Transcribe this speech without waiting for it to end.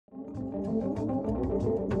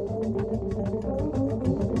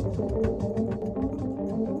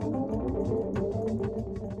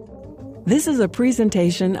This is a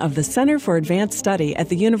presentation of the Center for Advanced Study at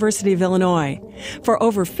the University of Illinois. For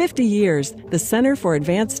over 50 years, the Center for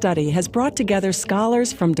Advanced Study has brought together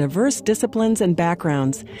scholars from diverse disciplines and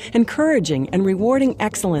backgrounds, encouraging and rewarding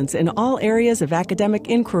excellence in all areas of academic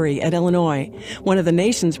inquiry at Illinois, one of the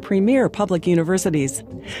nation's premier public universities.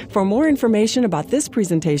 For more information about this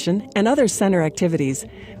presentation and other center activities,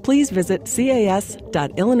 please visit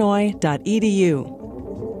cas.illinois.edu.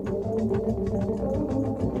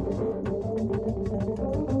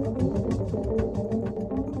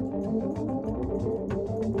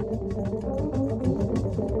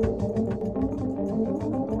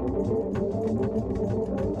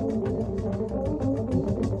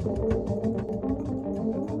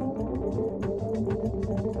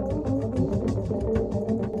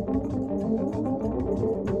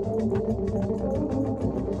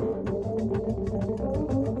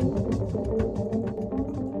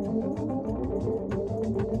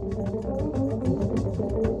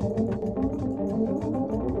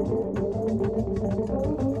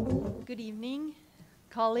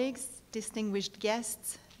 Colleagues, distinguished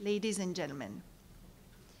guests, ladies and gentlemen.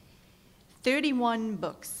 31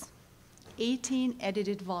 books, 18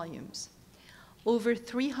 edited volumes, over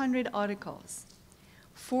 300 articles,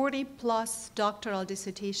 40+ doctoral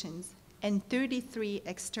dissertations, and 33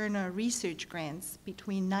 external research grants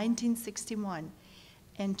between 1961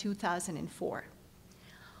 and 2004.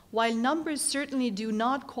 While numbers certainly do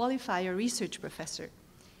not qualify a research professor,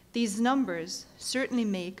 these numbers certainly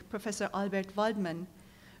make Professor Albert Valdman,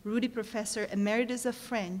 Rudy Professor Emeritus of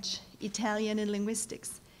French, Italian, and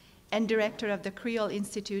Linguistics, and Director of the Creole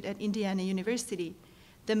Institute at Indiana University,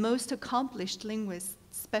 the most accomplished linguist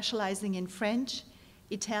specializing in French,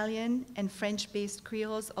 Italian, and French-based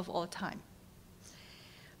Creoles of all time.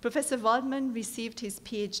 Professor Valdman received his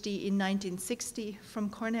PhD in 1960 from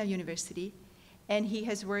Cornell University, and he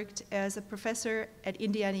has worked as a professor at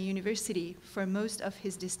Indiana University for most of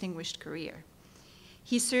his distinguished career.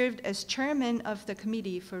 He served as chairman of the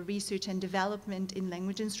Committee for Research and Development in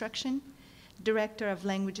Language Instruction, director of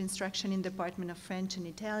language instruction in the Department of French and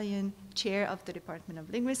Italian, chair of the Department of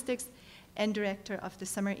Linguistics, and director of the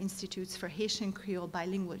Summer Institutes for Haitian Creole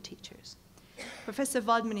bilingual teachers. Professor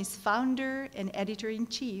Valdman is founder and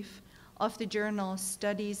editor-in-chief of the journal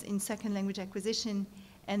Studies in Second Language Acquisition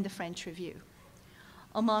and the French Review.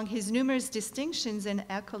 Among his numerous distinctions and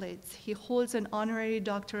accolades, he holds an honorary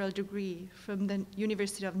doctoral degree from the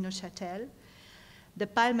University of Neuchâtel, the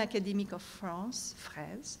Palme Académique of France,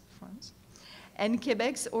 and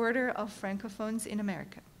Quebec's Order of Francophones in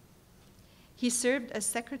America. He served as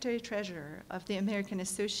Secretary-Treasurer of the American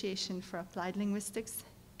Association for Applied Linguistics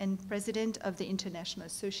and President of the International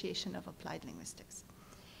Association of Applied Linguistics.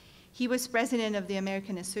 He was president of the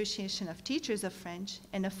American Association of Teachers of French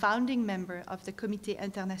and a founding member of the Comité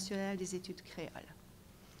International des Études Créoles.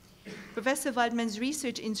 Professor Valdman's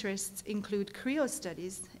research interests include Creole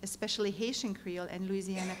studies, especially Haitian Creole and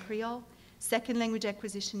Louisiana Creole, second language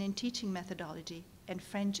acquisition and teaching methodology, and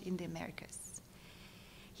French in the Americas.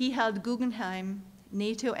 He held Guggenheim,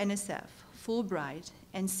 NATO NSF, Fulbright,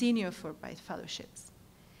 and Senior Fulbright fellowships.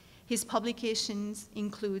 His publications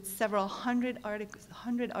include several hundred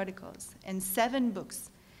articles and 7 books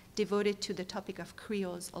devoted to the topic of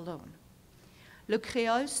Creoles alone. Le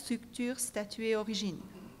Créole, Structure, Statut et Origine,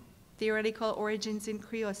 Theoretical Origins in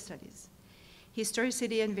Creole Studies,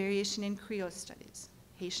 Historicity and Variation in Creole Studies,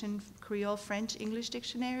 Haitian Creole French-English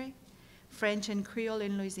Dictionary, French and Creole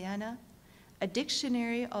in Louisiana, a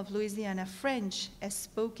Dictionary of Louisiana French as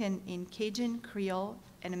spoken in Cajun, Creole,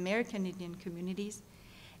 and American Indian communities,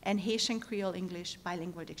 and Haitian Creole English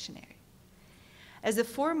Bilingual Dictionary. As a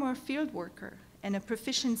former field worker and a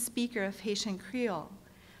proficient speaker of Haitian Creole,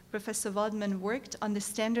 Professor Valdman worked on the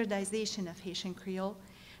standardization of Haitian Creole,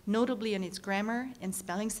 notably on its grammar and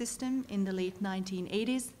spelling system in the late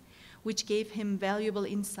 1980s, which gave him valuable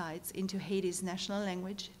insights into Haiti's national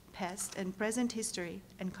language, past and present history,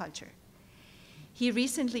 and culture. He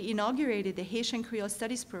recently inaugurated the Haitian Creole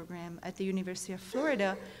Studies program at the University of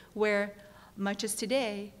Florida, where, much as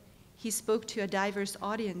today, he spoke to a diverse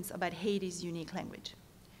audience about Haiti's unique language.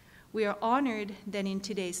 We are honored that in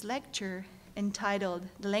today's lecture, entitled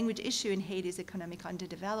The Language Issue in Haiti's Economic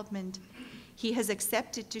Underdevelopment, he has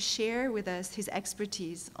accepted to share with us his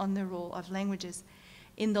expertise on the role of languages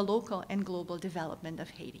in the local and global development of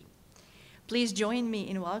Haiti. Please join me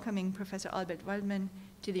in welcoming Professor Albert Valdman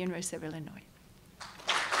to the University of Illinois.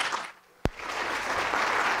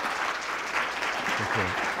 Okay.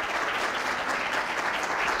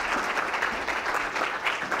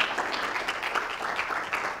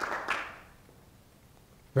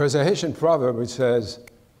 There's a Haitian proverb which says,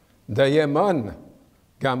 Dayemon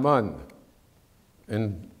gamon.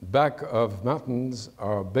 In back of mountains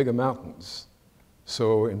are bigger mountains.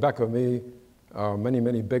 So in back of me are many,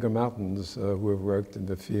 many bigger mountains who have worked in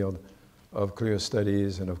the field of Creole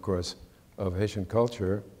studies and, of course, of Haitian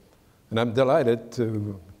culture. And I'm delighted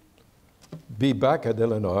to be back at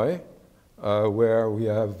Illinois, where we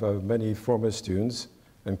have many former students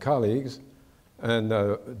and colleagues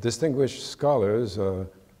and distinguished scholars to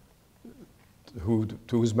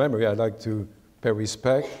whose memory I'd like to pay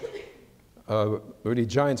respect. Really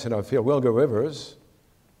giants in our field, Wilga Rivers,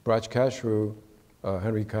 Brach Cashrew,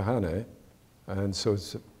 Henry Kahane. And so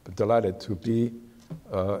it's delighted to be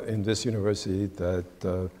in this university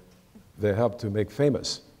that they helped to make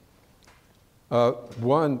famous.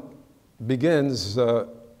 One begins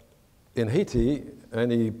in Haiti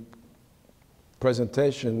any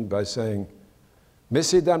presentation by saying,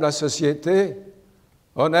 Messieurs, dames, la société,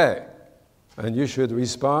 on est. And you should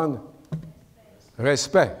respond,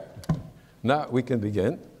 respect. Now we can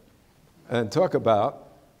begin and talk about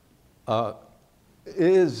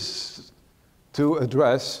is to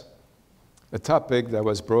address a topic that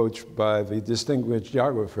was broached by the distinguished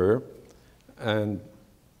geographer and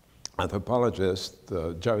anthropologist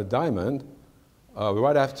Jared Diamond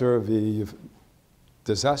right after the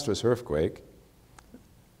disastrous earthquake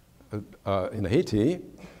in Haiti,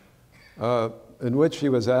 in which he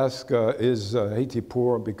was asked, is Haiti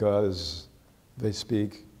poor because they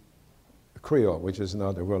speak Creole, which is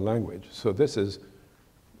not a world language? So this is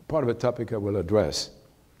part of a topic I will address.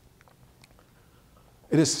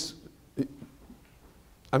 It is,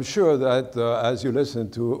 I'm sure that as you listen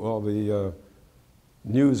to all the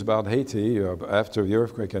news about Haiti after the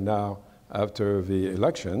earthquake and now after the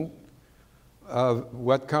election,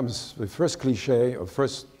 what comes, the first cliche or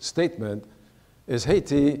first statement is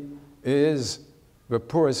Haiti is the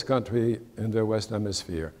poorest country in the Western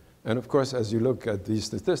Hemisphere. And of course, as you look at these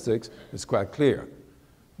statistics, it's quite clear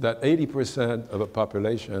that 80% of the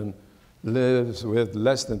population lives with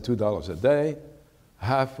less than $2 a day,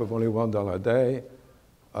 half of only $1 a day,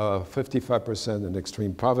 55% in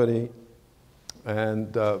extreme poverty,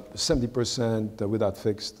 and 70% without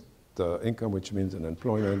fixed income, which means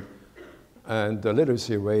unemployment, and the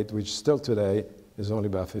literacy rate, which still today is only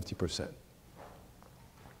about 50%.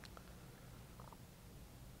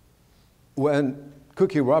 When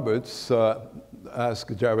Cookie Roberts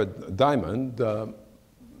asked Jared Diamond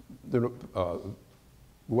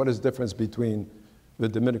what is the difference between the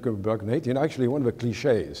Dominican Republic and Haiti, and actually one of the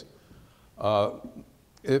cliches,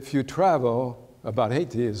 if you travel about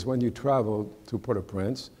Haiti is when you travel to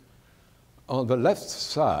Port-au-Prince, on the left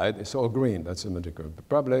side, it's all green, that's the Dominican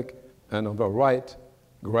Republic, and on the right,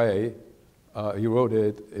 gray,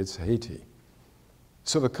 eroded, it's Haiti.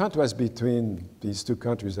 So the contrast between these two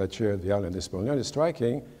countries that share the island Hispaniola is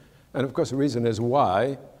striking, and of course the reason is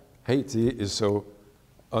why Haiti is so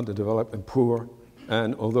underdeveloped and poor,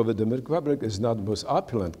 and although the Dominican Republic is not the most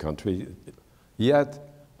opulent country, yet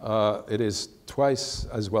it is twice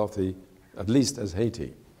as wealthy, at least as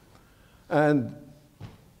Haiti. And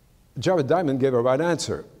Jared Diamond gave a right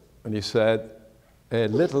answer, and he said, a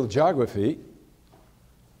little geography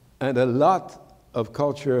and a lot of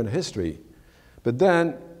culture and history. But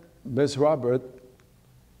then Ms. Robert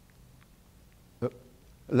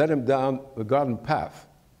led him down the garden path,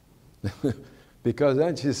 because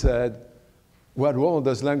then she said, what role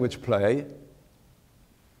does language play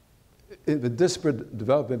in the disparate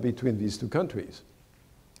development between these two countries?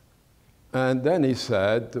 And then he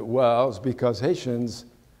said, well, it's because Haitians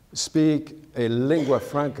speak a lingua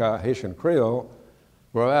franca Haitian Creole,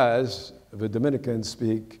 whereas the Dominicans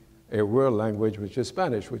speak a world language, which is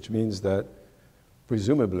Spanish, which means that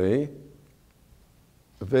presumably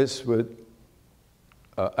this would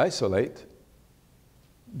isolate,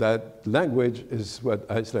 that language is what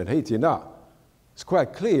isolates Haiti. Now, it's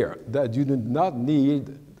quite clear that you do not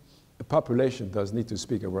need, a population does need to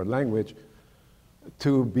speak a world language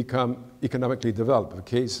to become economically developed. The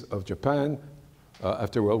case of Japan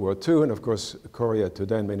after World War II, and of course Korea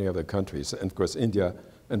today and many other countries, and of course India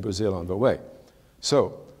and Brazil on the way.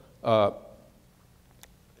 So,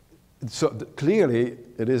 clearly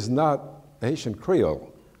it is not Haitian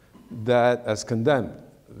Creole that has condemned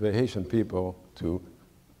the Haitian people to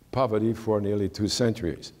poverty for nearly 2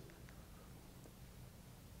 centuries.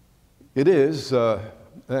 It is,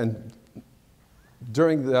 and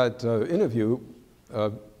during that interview,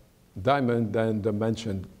 Diamond then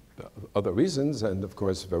mentioned other reasons, and of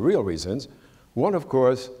course the real reasons. One, of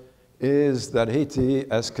course, is that Haiti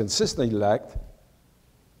has consistently lacked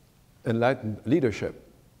enlightened leadership.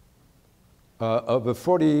 Of the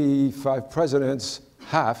 45 presidents,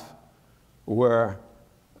 half were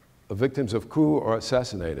victims of coup or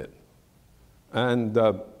assassinated. And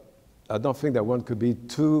I don't think that one could be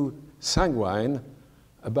too sanguine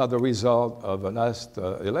about the result of the last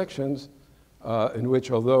elections, in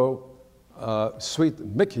which although Sweet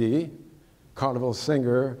Mickey, carnival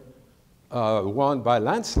singer, won by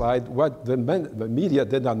landslide, what the media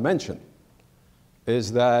did not mention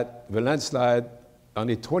is that the landslide,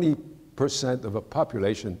 only 20% of the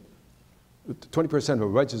population, 20% of the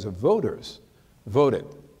registered voters voted.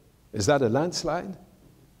 Is that a landslide?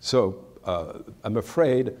 So I'm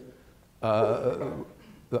afraid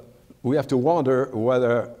we have to wonder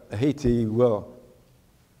whether Haiti will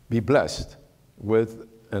be blessed with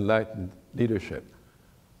enlightened leadership.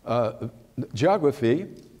 Geography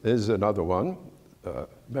is another one.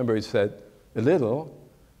 Remember, he said a little.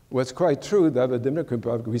 Well, it's quite true that the Dominican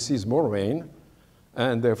Republic receives more rain,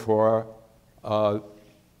 and therefore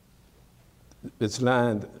its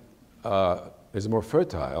land is more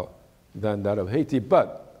fertile than that of Haiti.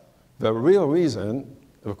 But the real reason,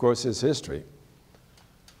 of course, is history.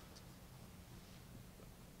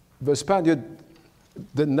 The Spaniard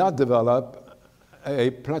did not develop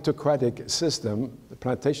a plantocratic system, a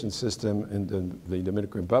plantation system in the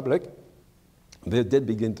Dominican Republic. They did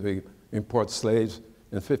begin to import slaves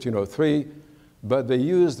in 1503, but they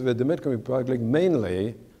used the Dominican Republic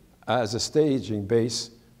mainly as a staging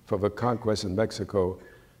base for the conquest in Mexico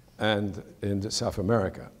and in South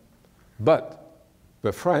America. But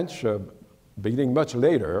the French, beginning much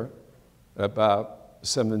later, about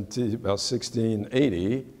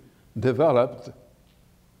 1680, developed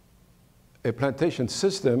a plantation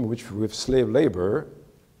system with slave labor,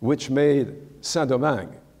 which made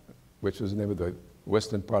Saint-Domingue, which was the name of the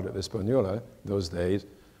western part of Hispaniola those days,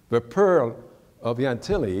 the pearl of the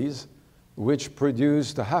Antilles, which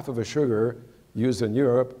produced half of the sugar used in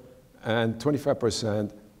Europe and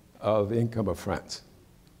 25% of the income of France.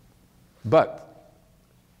 But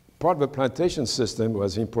part of the plantation system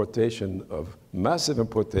was importation of massive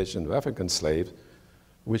importation of African slaves,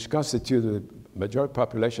 which constituted the majority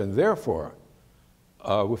population. Therefore,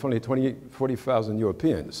 with only 40,000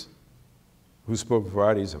 Europeans who spoke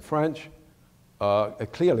varieties of French,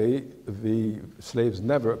 clearly the slaves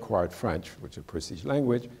never acquired French, which is a prestige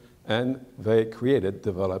language, and they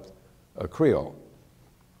developed a Creole.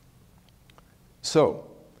 So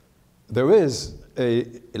there is a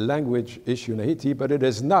language issue in Haiti, but it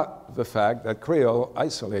is not the fact that Creole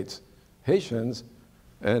isolates Haitians.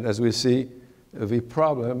 And as we see, the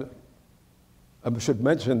problem, I should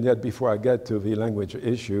mention yet before I get to the language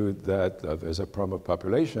issue that there's a problem of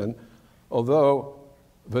population, although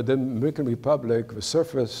the Dominican Republic, the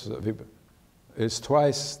surface is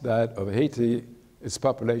twice that of Haiti, its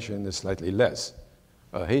population is slightly less.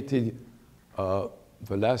 Haiti, the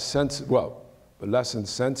last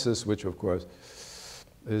census, which of course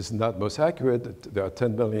is not most accurate, there are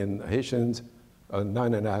 10 million Haitians,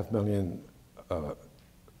 9.5 million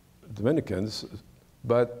Dominicans,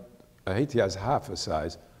 but Haiti has half the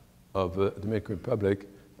size of the Dominican Republic,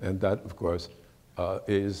 and that, of course,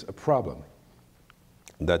 is a problem.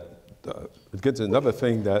 That it gets another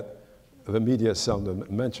thing that the media seldom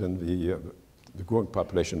mention, the growing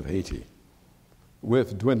population of Haiti,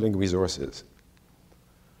 with dwindling resources.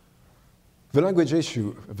 The language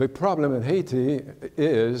issue, the problem in Haiti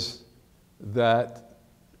is that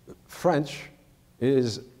French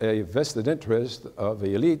is a vested interest of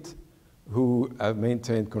the elite who have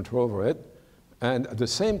maintained control over it, and at the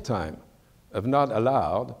same time have not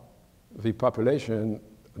allowed the population,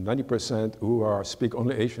 90% who speak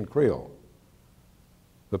only Haitian Creole,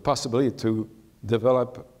 the possibility to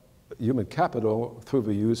develop human capital through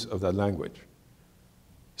the use of that language.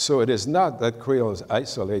 So it is not that Creole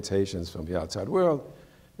isolates Haitians from the outside world,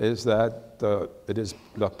 it is that it is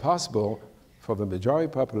not possible for the majority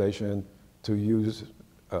population to use,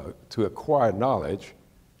 to acquire knowledge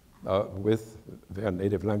with their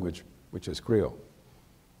native language, which is Creole.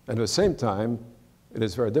 And at the same time, it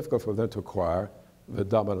is very difficult for them to acquire the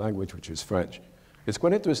dominant language, which is French. It's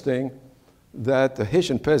quite interesting that the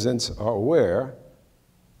Haitian peasants are aware,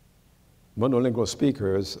 monolingual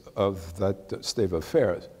speakers, of that state of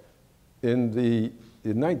affairs. In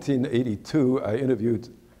 1982, I interviewed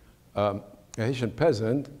a Haitian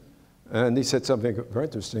peasant, and he said something very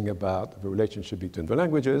interesting about the relationship between the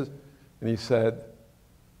languages. And he said,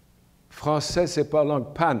 Français, c'est pas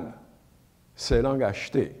langue panne, c'est langue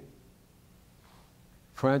achetée.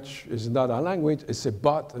 French is not a language, it's a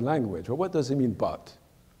bought language. Well, what does it mean, bought?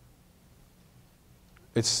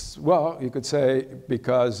 It's, well, you could say,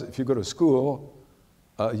 because if you go to school,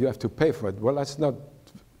 you have to pay for it. Well, that's not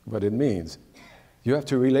what it means. you have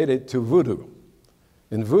to relate it to voodoo.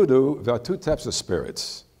 In voodoo, there are two types of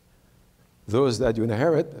spirits. Those that you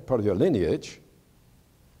inherit, part of your lineage,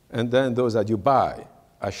 and then those that you buy,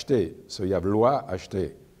 acheter. So you have loi,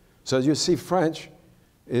 acheter. So as you see, French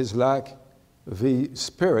is like the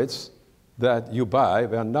spirits that you buy.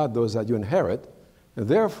 They are not those that you inherit. And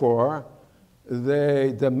therefore,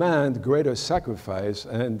 they demand greater sacrifice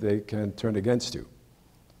and they can turn against you.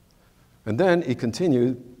 And then he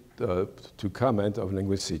continued to comment on the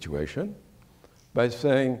linguistic situation by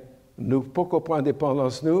saying, nous poco point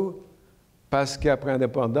indépendance nous, parce qu'après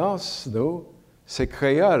indépendance nous, c'est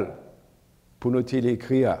créole pour nous t'il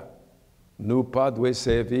écria. Nous pas doué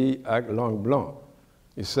servir avec langue blanc.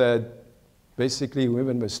 He said, basically, we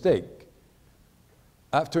made a mistake.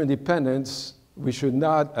 After independence, we should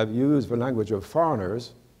not have used the language of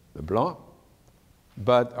foreigners, the Blanc,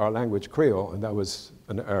 but our language Creole, and that was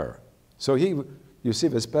an error. So you see,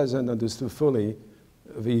 this peasant understood fully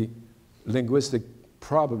the linguistic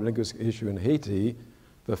problem, linguistic issue in Haiti,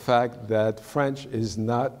 the fact that French is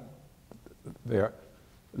not their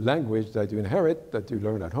language that you inherit, that you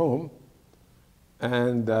learn at home,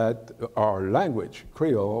 and that our language,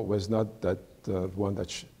 Creole, was not that one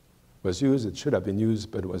that was used. It should have been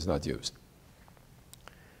used, but it was not used.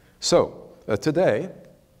 So today,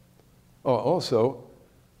 also,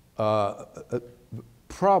 a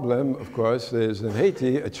problem, of course, is in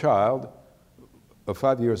Haiti, a child of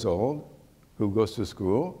 5 years old who goes to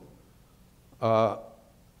school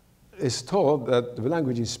is told that the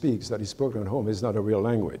language he speaks, that he's spoken at home, is not a real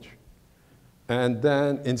language. And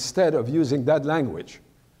then instead of using that language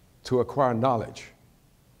to acquire knowledge,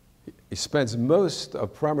 he spends most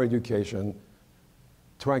of primary education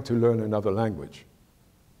trying to learn another language.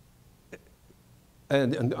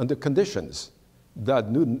 And under conditions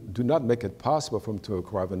that do not make it possible for him to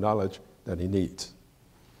acquire the knowledge that he needs.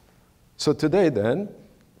 So today then,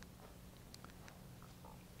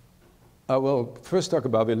 I will first talk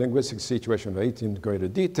about the linguistic situation of Haiti in greater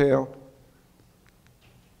detail.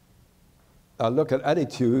 I'll look at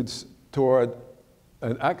attitudes toward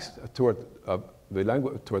the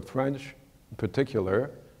language, toward French in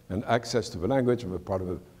particular, and access to the language of a part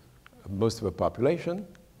of most of the population.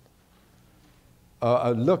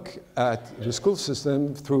 I'll look at the school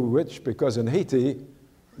system through which, because in Haiti,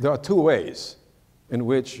 there are two ways in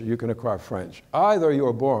which you can acquire French. Either you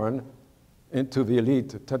are born into the elite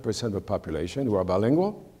 10% of the population who are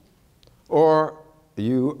bilingual, or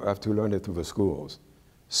you have to learn it through the schools.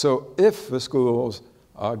 So if the schools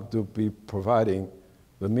are to be providing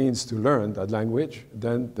the means to learn that language,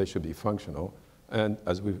 then they should be functional. And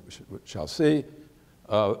as we shall see,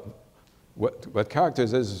 what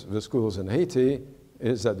characterizes the schools in Haiti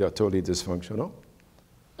is that they're totally dysfunctional.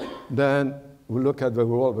 Then we look at the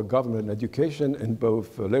role of the government in education in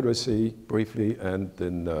both literacy, briefly, and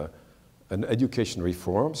in an education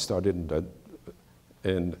reform started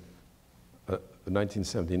in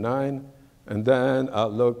 1979. And then I'll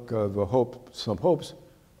look at some hopes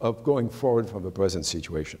of going forward from the present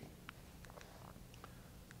situation.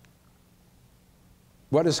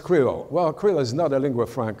 What is Creole? Well, Creole is not a lingua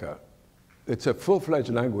franca. It's a full-fledged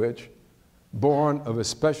language born of a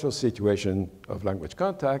special situation of language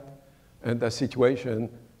contact, and that situation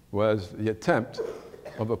was the attempt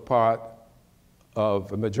of a part of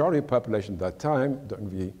the majority of the population at that time, during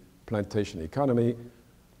the plantation economy,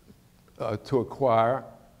 to acquire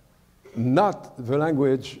not the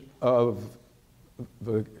language of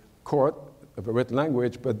the court, of the written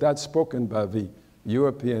language, but that spoken by the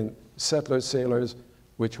European settlers, sailors,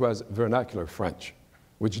 which was vernacular French,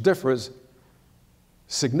 which differs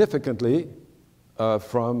significantly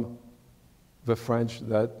from the French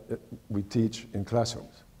that we teach in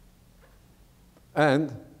classrooms.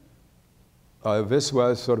 And this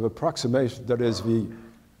was sort of approximation, that is, the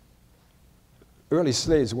early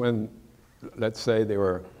slaves, when, let's say, they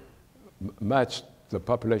were matched the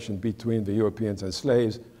population between the Europeans and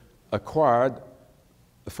slaves, acquired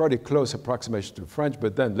a fairly close approximation to French,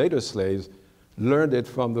 but then later slaves learned it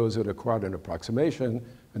from those who had acquired an approximation,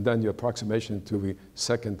 and then the approximation to the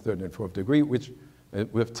second, third, and fourth degree, which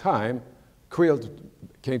with time, Creole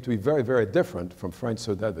came to be very, very different from French,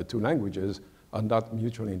 so that the two languages are not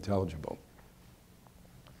mutually intelligible.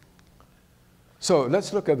 So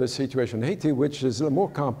let's look at the situation in Haiti, which is a little more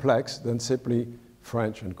complex than simply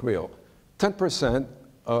French and Creole. 10%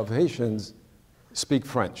 of Haitians speak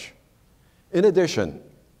French. In addition,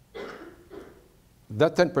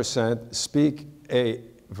 that 10% speak a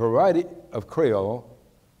variety of Creole,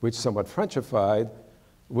 which is somewhat Frenchified,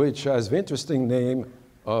 which has the interesting name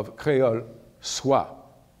of Creole soie.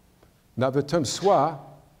 Now, the term soie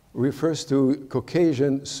refers to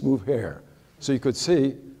Caucasian smooth hair. So you could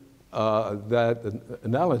see that an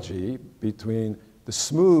analogy between the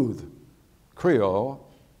smooth Creole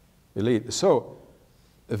elite. So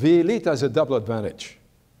the elite has a double advantage.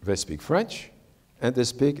 They speak French, and they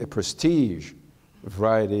speak a prestige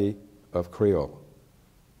variety of Creole.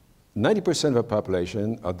 90% of the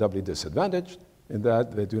population are doubly disadvantaged in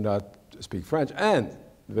that they do not speak French and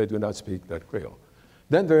they do not speak that Creole.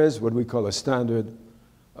 Then there is what we call a standard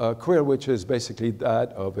Creole, which is basically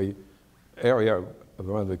that of an area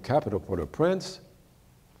around the capital, Port-au-Prince.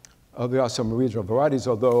 There are some regional varieties,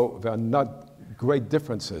 although there are not great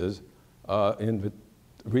differences in the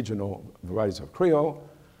regional varieties of Creole.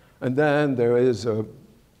 And then there is a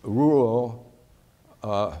rural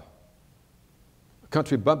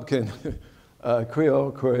country bumpkin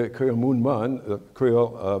Creole Moon Mun,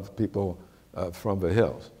 Creole of people from the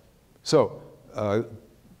hills. So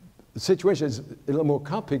the situation is a little more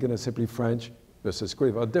complicated than simply French versus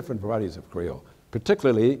Creole. There are different varieties of Creole,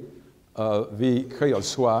 particularly the Creole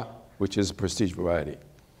Soie, which is a prestige variety.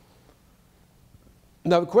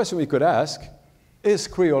 Now, the question we could ask, is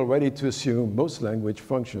Creole ready to assume most language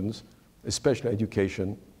functions, especially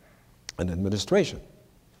education and administration?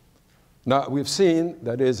 Now, we've seen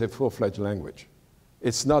that it is a full-fledged language.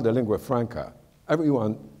 It's not a lingua franca.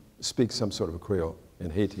 Everyone speaks some sort of Creole in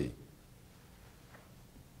Haiti.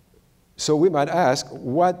 So we might ask,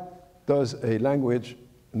 what does a language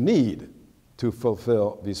need to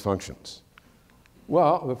fulfill these functions?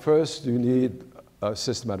 Well, first you need a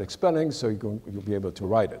systematic spelling, so you'll be able to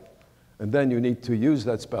write it. And then you need to use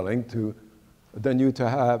that spelling to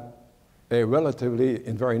have a relatively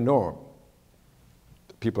invariant norm.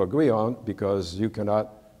 People agree on, because you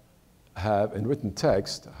cannot have in written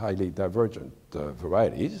text highly divergent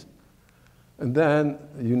varieties. And then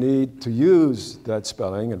you need to use that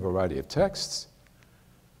spelling in a variety of texts.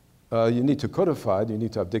 You need to codify it. You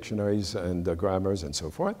need to have dictionaries and grammars and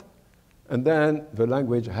so forth. And then the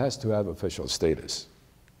language has to have official status.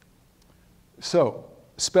 So,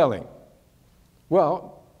 spelling.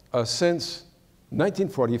 Well, since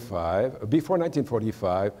 1945, before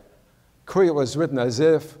 1945, Creole was written as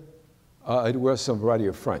if it were some variety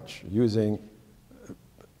of French, using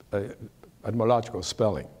etymological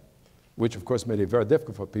spelling, which of course made it very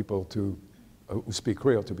difficult for people who speak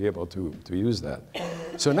Creole to be able to use that.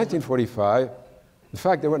 So in 1945, in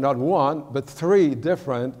fact, there were not one, but three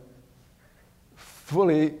different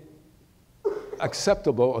fully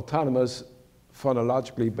acceptable, autonomous,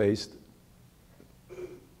 phonologically based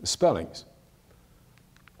spellings.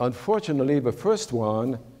 Unfortunately, the first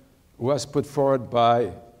one was put forward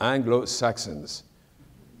by Anglo-Saxons.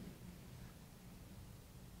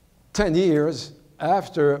 10 years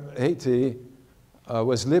after Haiti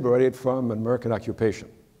was liberated from American occupation.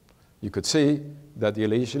 You could see that the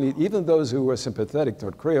elite, even those who were sympathetic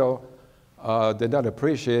toward Creole, did not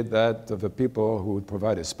appreciate that the people who would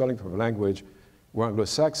provide a spelling for the language were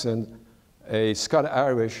Anglo-Saxon. A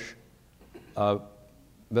Scotch-Irish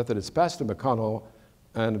Methodist pastor, McConnell,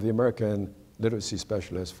 and the American literacy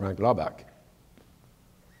specialist, Frank Laubach.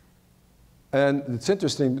 And it's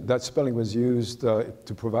interesting that spelling was used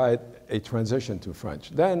to provide a transition to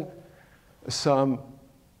French. Then some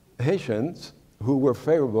Haitians who were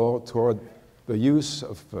favorable toward the use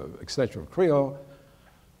of extension of Creole,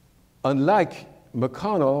 unlike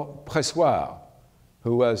McConnell, Pressoir,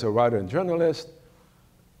 who was a writer and journalist,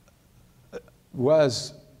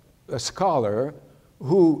 was a scholar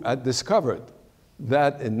who had discovered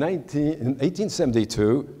that in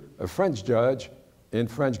 1872, a French judge in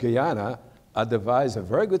French Guiana had devised a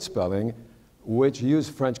very good spelling which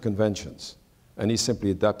used French conventions. And he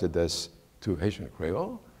simply adapted this to Haitian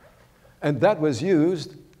Creole. And that was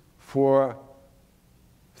used for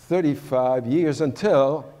 35 years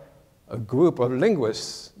until a group of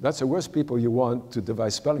linguists, that's the worst people you want to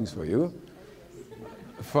devise spellings for you,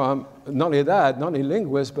 from not only that, not only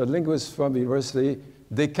linguists, but linguists from the University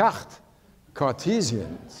Descartes,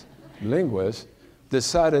 Cartesians, linguists,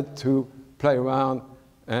 decided to play around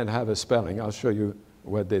and have a spelling. I'll show you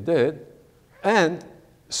what they did. And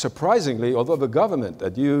surprisingly, although the government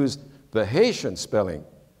had used the Haitian spelling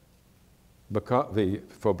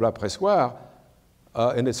for Blas Pressoir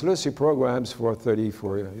in its literacy programs for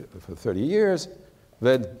 30 years,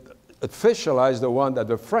 they officialized the one that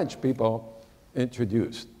the French people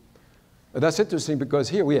introduced. And that's interesting because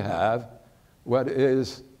here we have what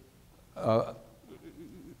is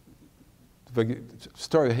the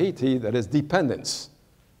story of Haiti, that is dependence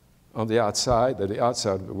on the outside, that the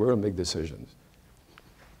outside will make decisions.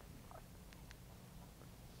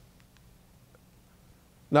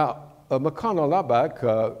 Now, McConnell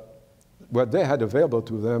Laubach what they had available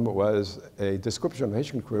to them was a description of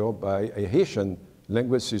Haitian Creole by a Haitian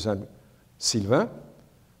linguist, Suzanne Sylvain.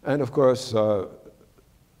 And of course,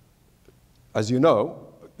 as you know,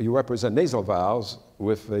 you represent nasal vowels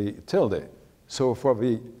with the tilde. So for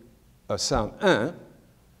the sound un,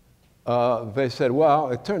 they said,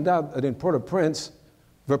 well, it turned out that in Port-au-Prince,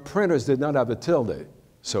 the printers did not have a tilde.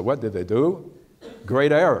 So what did they do?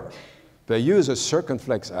 Great error. They used a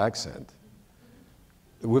circumflex accent.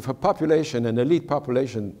 With a population, an elite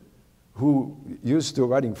population who used to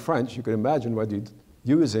writing French, you can imagine what you're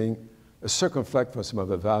using a circumflex for some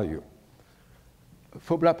other value.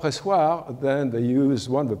 For Blas-Pressoir, then they used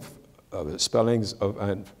one of the spellings of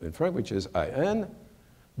in French, which is IN,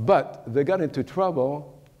 but they got into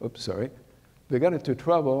trouble, they got into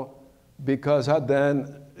trouble because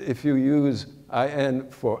then if you use IN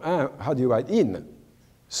for un, how do you write in?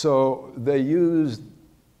 So they used,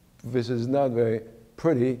 this is not very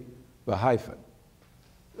pretty, the hyphen.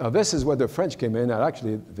 Now this is where the French came in, and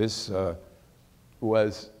actually this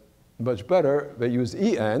was much better. They used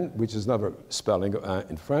EN, which is another spelling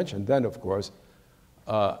in French, and then, of course,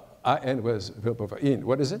 IN was verb over in.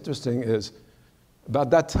 What is interesting is, about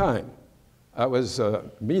that time, I was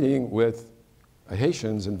meeting with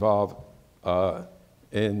Haitians involved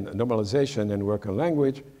in normalization and work on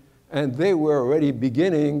language, and they were already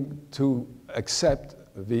beginning to accept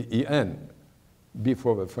the EN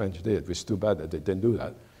before the French did, which is too bad that they didn't do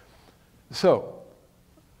that. So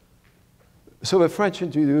the French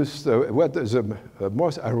introduced, what is the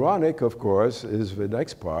most ironic, of course, is the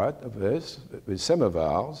next part of this, with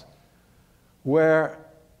semivowels, where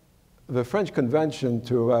the French convention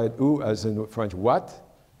to write ou as in French what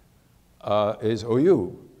is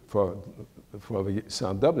OU for the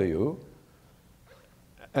sound W.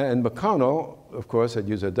 And McConnell, of course, had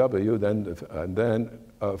used a W, and then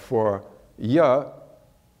for ya,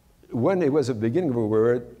 when it was the beginning of a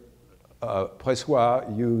word,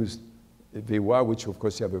 Pressoir used the wa, which of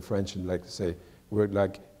course you have a French and like say word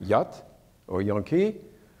like yacht or Yankee,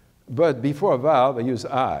 but before a vowel they use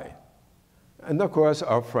I. And of course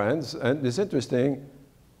our friends, and it's interesting,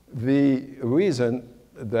 the reason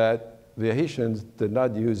that the Haitians did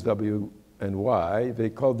not use W and Y, they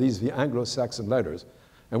called these the Anglo-Saxon letters.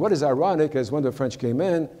 And what is ironic is when the French came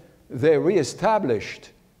in, they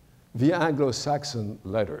reestablished the Anglo-Saxon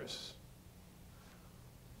letters.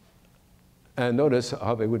 And notice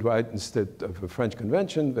how they would write, instead of the French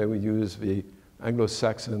convention, they would use the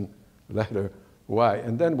Anglo-Saxon letter Y.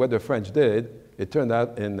 And then what the French did, it turned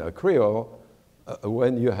out in Creole,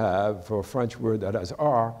 when you have for a French word that has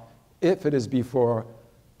R, if it is before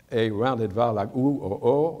a rounded vowel like ou or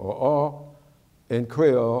o or o, in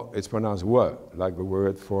Creole it's pronounced wa, like the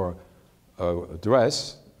word for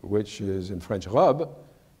dress, which is in French robe.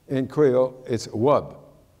 In Creole it's wub.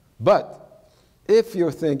 But if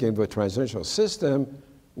you're thinking of a transitional system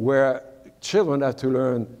where children have to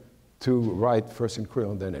learn to write first in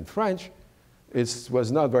Creole and then in French, it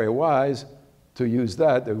was not very wise to use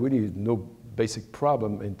that. There really is no basic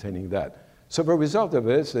problem maintaining that. So the result of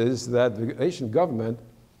this is that the Haitian government,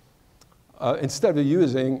 instead of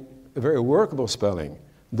using a very workable spelling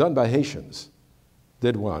done by Haitians,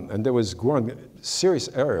 did one. And there was one serious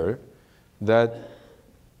error that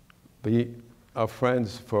our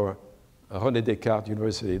friends for René Descartes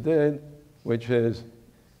University did, which is,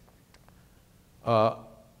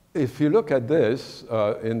 if you look at this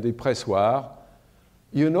in the Pressoir,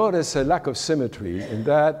 you notice a lack of symmetry in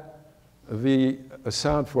that the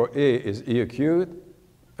sound for E is E acute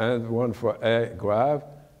and one for E grave,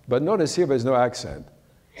 but notice here there's no accent.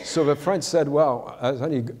 So the French said, well,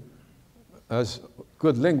 as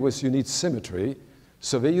good linguists, you need symmetry.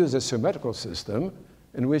 So they used a symmetrical system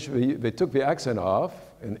in which they took the accent off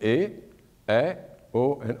in E,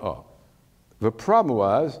 O, and O. The problem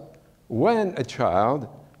was when a child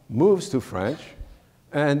moves to French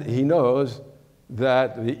and he knows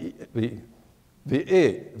that the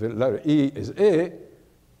letter E is E,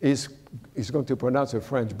 he's going to pronounce a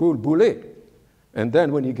French boule, boulet. And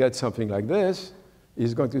then when he gets something like this,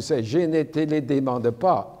 he's going to say, je ne te le demande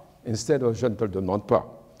pas, instead of je ne te le demande pas.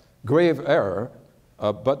 Grave error,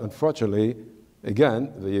 but unfortunately,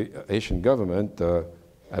 again, the Haitian government, they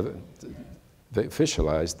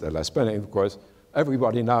officialized that spelling. Of course,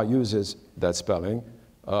 everybody now uses that spelling.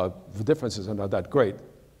 The differences are not that great.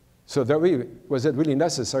 So was it really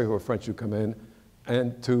necessary for French to come in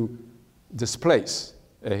and to displace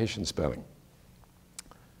a Haitian spelling?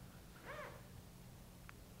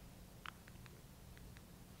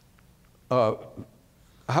 How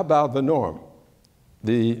about the norm?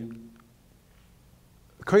 The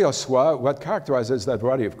Creole soit, what characterizes that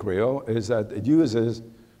variety of Creole is that it uses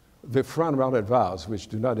the front-rounded vowels, which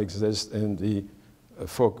do not exist in the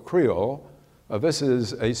folk Creole. This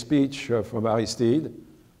is a speech from Aristide,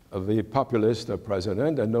 the populist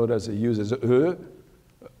president, and notice he uses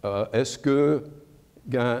est-ce que,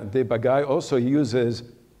 gain, des bagailles. Also he uses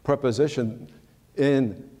preposition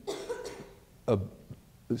in a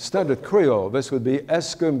standard Creole. This would be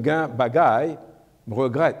est-ce que gain bagaille,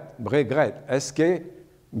 regrette. Est-ce que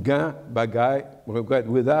gain bagaille, regrette,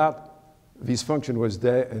 without these function was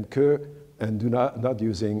there and que, and not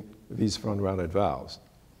using these front-rounded vowels.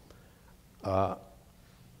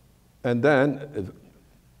 And then,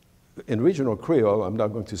 in regional Creole, I'm not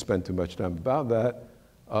going to spend too much time about that.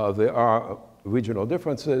 There are regional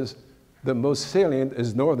differences. The most salient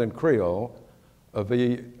is Northern Creole.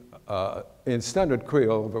 In Standard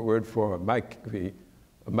Creole, the word for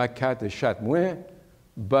macat is chat moins,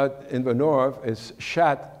 but in the North, it's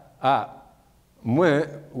chat à moins,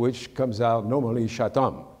 which comes out normally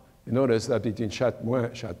chatom. You notice that between chat moins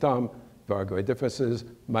and chatom, there are great differences.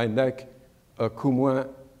 My neck, coup moins,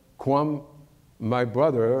 quam, my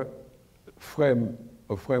brother, frère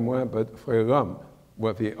moins, but frère homme,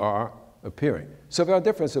 where they are appearing. So there are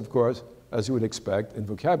differences, of course, as you would expect in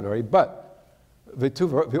vocabulary, but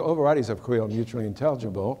the all varieties of Creole are mutually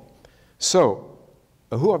intelligible. So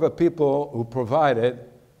who are the people who provided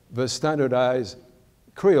the standardized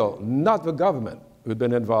Creole? Not the government, who've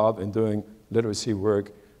been involved in doing literacy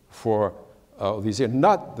work for these years.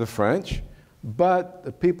 Not the French, but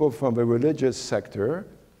the people from the religious sector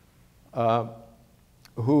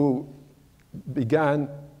who began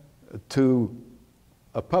to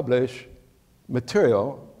publish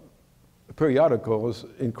material, periodicals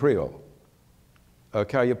in Creole.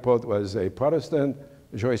 Carrier Pot was a Protestant,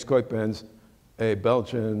 Joyce Kuipens, a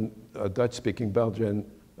Belgian, a Dutch-speaking Belgian,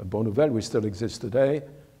 Bonne Nouvelle, which still exists today,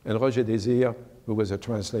 and Roger Désir, who was a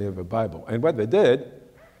translator of the Bible. And what they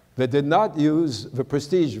did not use the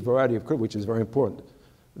prestige variety of Creole, which is very important.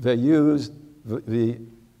 They used the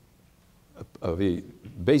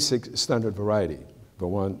basic standard variety, the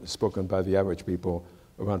one spoken by the average people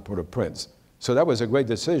around Port-au-Prince. So that was a great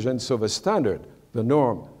decision. So the standard, the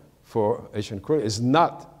norm for Haitian Creole is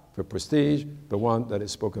not the prestige, the one that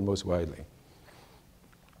is spoken most widely.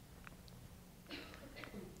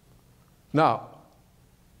 Now,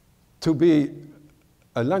 to be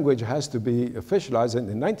a language has to be officialized. And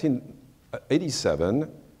in 1987,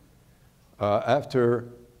 after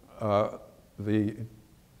the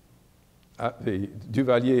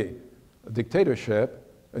Duvalier dictatorship,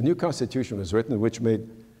 a new constitution was written which made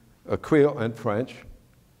Creole and French.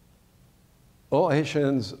 All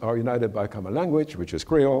Haitians are united by a common language, which is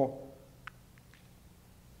Creole.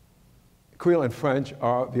 Creole and French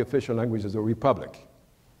are the official languages of the Republic.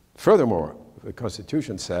 Furthermore, the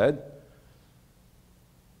Constitution said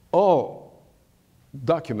all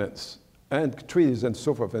documents and treaties and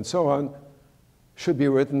so forth and so on should be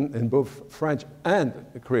written in both French and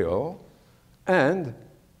Creole. And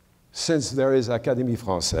since there is Académie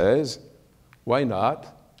Française, why not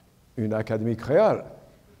une Académie Créole,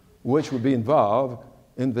 which would be involved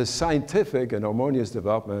in the scientific and harmonious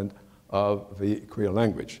development of the Creole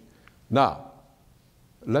language. Now,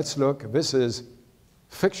 let's look. This is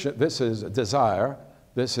fiction, this is desire,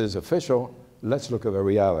 this is official. Let's look at the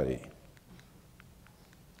reality.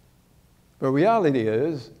 The reality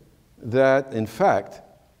is that, in fact,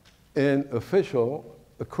 in official,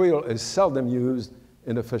 Creole is seldom used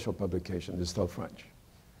in official publications. It's still French.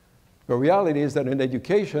 The reality is that in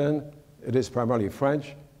education, it is primarily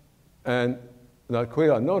French, and now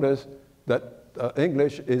Creole, notice that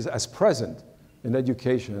English is as present in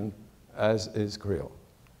education as is Creole.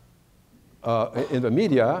 In the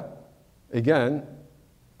media, again,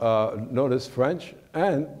 notice French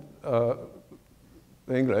and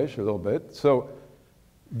English a little bit. So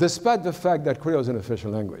despite the fact that Creole is an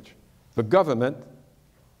official language, the government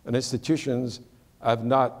and institutions have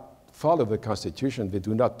not followed the Constitution. They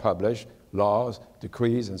do not publish laws,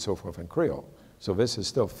 decrees, and so forth in Creole. So this is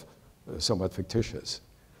still somewhat fictitious.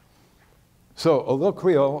 So although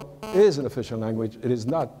Creole is an official language, it is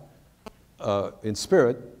not, in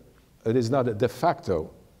spirit, it is not a de facto,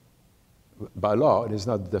 by law, it is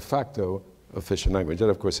not a de facto official language. That,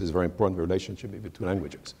 of course, is a very important relationship between the two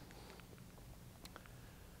languages.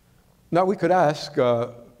 Now, we could ask,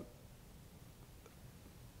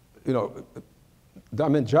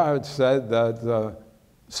 Damon Jarrett said that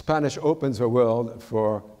Spanish opens the world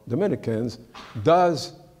for Dominicans.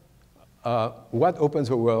 Does what opens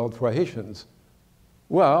the world for Haitians?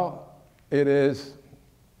 Well, it is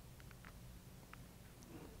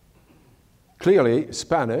clearly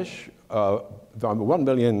Spanish. There are 1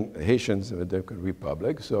 million Haitians in the Dominican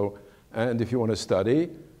Republic. So, and if you want to study,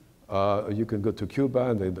 You can go to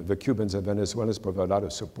Cuba, and the Cubans and Venezuelans provide a lot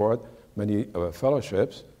of support, many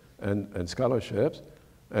fellowships and scholarships.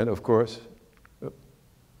 And of course,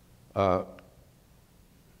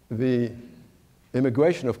 the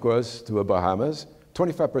immigration, of course, to the Bahamas.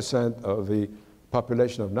 25% of the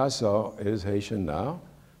population of Nassau is Haitian now.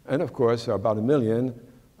 And of course, there are about 1 million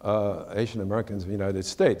Haitian Americans in the United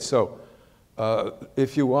States. So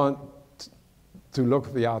if you want to look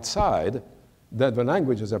at the outside, then the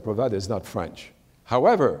languages that are provided is not French.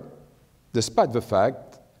 However, despite the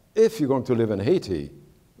fact, if you're going to live in Haiti,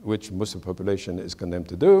 which most of the population is condemned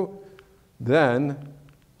to do, then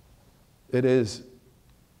it is,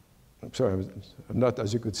 I'm sorry, I'm not,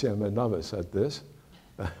 as you could see, I'm a novice at this.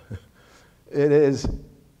 It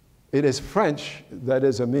is French that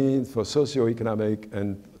is a means for socioeconomic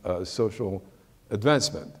and social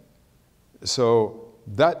advancement. So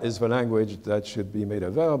that is the language that should be made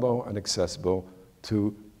available and accessible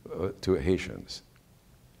to Haitians.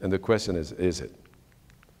 And the question is it?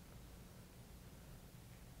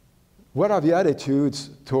 What are the attitudes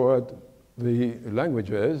toward the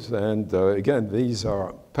languages? And again, these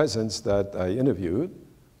are peasants that I interviewed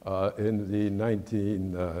in the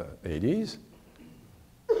 1980s.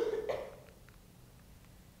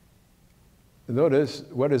 Notice,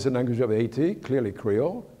 what is the language of Haiti? Clearly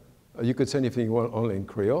Creole. You could say anything you want only in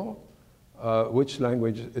Creole. Which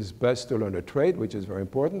language is best to learn a trade, which is very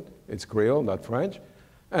important. It's Creole, not French.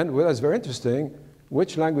 And well, that's very interesting.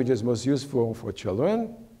 Which language is most useful for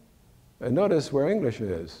children? And notice where English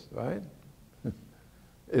is, right?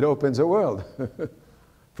 It opens a world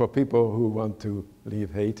for people who want to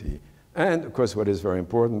leave Haiti. And of course, what is very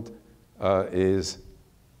important is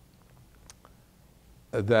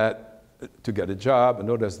that to get a job, and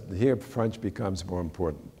notice here French becomes more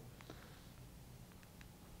important.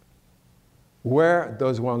 Where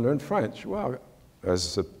does one learn French? Well,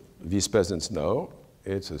 as these peasants know,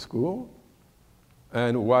 it's a school.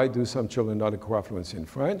 And why do some children not acquire fluency in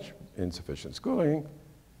French? Insufficient schooling.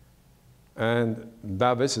 And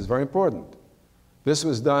now this is very important. This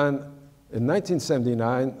was done in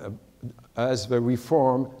 1979 as the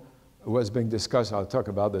reform was being discussed. I'll talk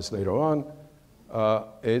about this later on.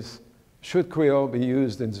 Should Creole be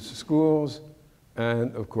used in schools?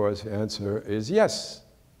 And of course, the answer is yes.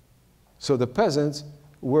 So the peasants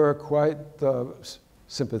were quite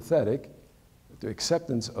sympathetic to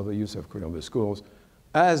acceptance of the use of Creole in the schools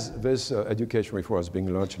as this education reform was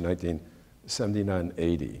being launched in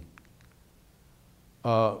 1979-80.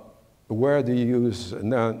 Where do you use,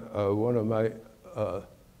 now one of my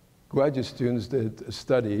graduate students did a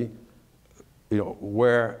study,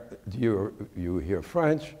 where do you hear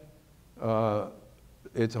French?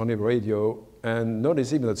 It's on the radio, and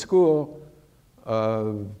notice even at school,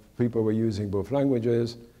 people were using both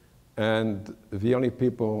languages, and the only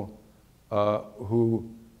people who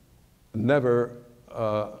never,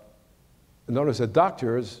 notice that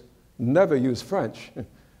doctors never use French.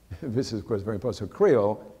 This is, of course, very important. So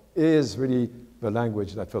Creole is really the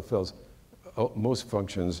language that fulfills most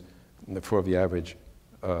functions for the average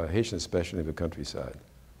Haitian, especially in the countryside.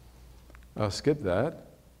 I'll skip that.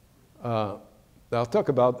 I'll talk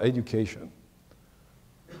about education.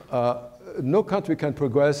 No country can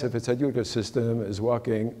progress if its educational system is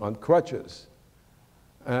walking on crutches.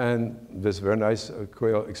 And this very nice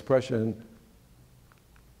Creole expression,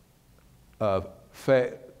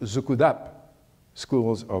 fait zukudap,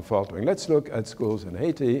 schools are faltering. Let's look at schools in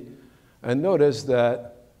Haiti and notice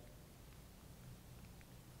that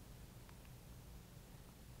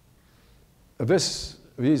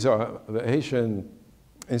these are the Haitian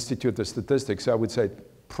Institute of Statistics. I would say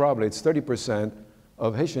probably it's 30%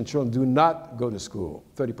 of Haitian children do not go to school,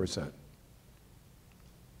 30%.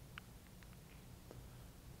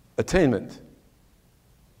 Attainment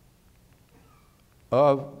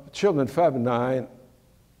of children 5 and 9,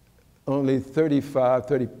 only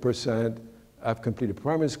 30% have completed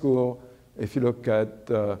primary school. If you look at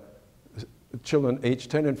children aged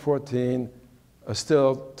 10 and 14,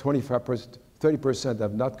 still 30%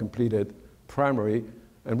 have not completed primary.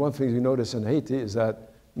 And one thing you notice in Haiti is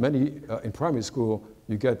that many, in primary school,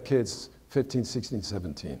 you get kids 15, 16,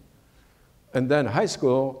 17. And then high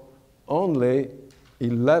school, only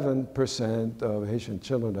 11% of Haitian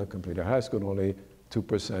children have completed high school, only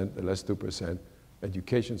 2%, less 2%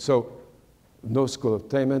 education. So no school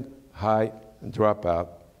attainment, high dropout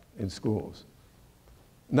in schools.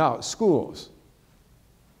 Now, schools.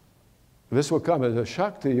 This will come as a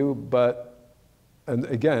shock to you, but, and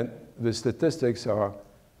again, the statistics are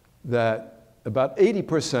that about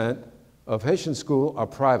 80% of Haitian schools are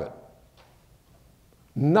private,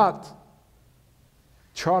 not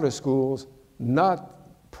charter schools, not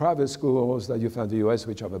private schools that you find in the US,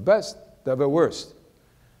 which are the best, they're the worst.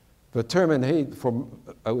 The term in Haiti, for,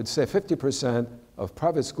 I would say 50% of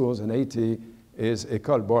private schools in Haiti is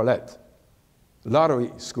école borlette,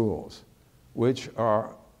 lottery schools, which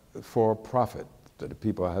are for profit. The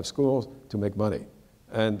people have schools to make money,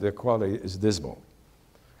 and the quality is dismal.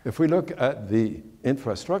 If we look at the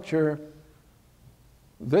infrastructure,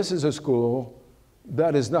 this is a school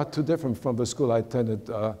that is not too different from the school I attended,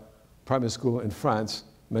 primary school in France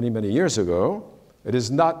many, many years ago. It is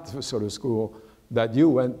not the sort of school that you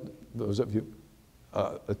went, those of you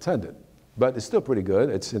attended, but it's still pretty good.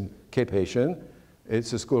 It's in Cape Haitian.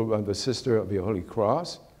 It's a school run by the Sister of the Holy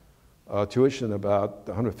Cross. Tuition about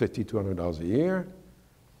 $150, $200 a year.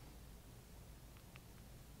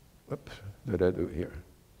 What did I do here?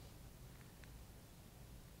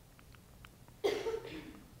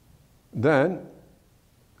 Then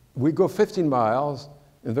we go 15 miles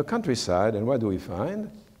in the countryside, and what do we find?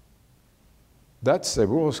 That's a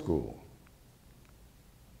rural school.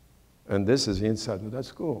 And this is the inside of that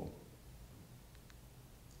school.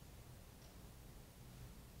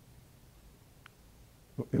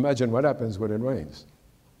 Imagine what happens when it rains.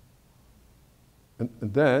 And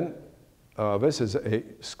then this is a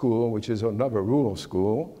school, which is another rural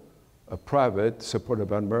school, a private, supported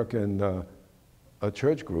by an American a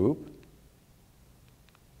church group.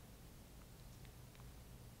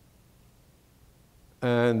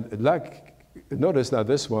 And notice now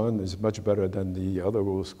this one is much better than the other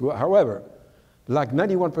rural school. However, like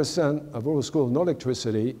 91% of rural schools, no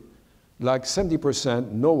electricity, like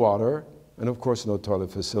 70%, no water, and of course, no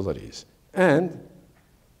toilet facilities. And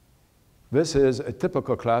this is a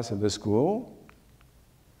typical class in this school,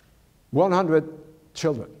 100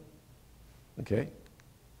 children, okay?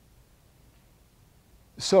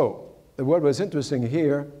 So what was interesting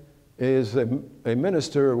here is a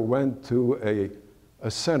minister went to a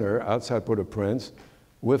center outside Port-au-Prince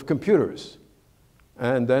with computers.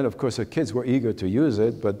 And then, of course, the kids were eager to use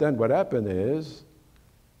it, but then what happened is,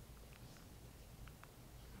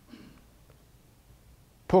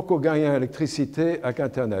 poco gagner électricité avec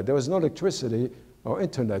Internet. There was no electricity or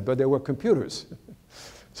Internet, but there were computers.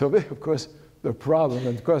 So, of course, the problem,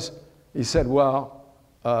 and of course, he said, well,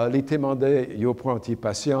 l'été mandé, yo prends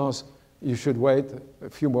patience, you should wait a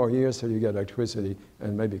few more years till you get electricity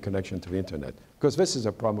and maybe connection to the Internet. Because this is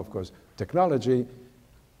a problem, of course. Technology,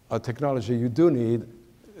 you do need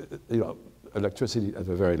electricity at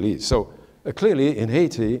the very least. So clearly, in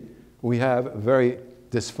Haiti, we have a very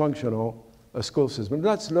dysfunctional school system.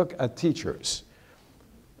 Let's look at teachers.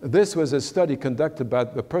 This was a study conducted by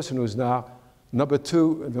the person who's now number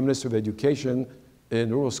 2 in the Minister of Education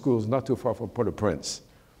in rural schools not too far from Port-au-Prince.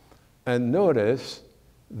 And notice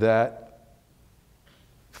that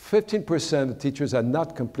 15% of teachers had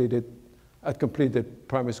not completed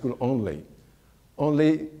primary school only.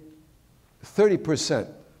 Only 30%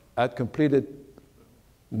 had completed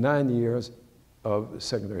 9 years of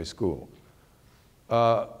secondary school.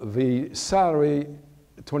 The salary,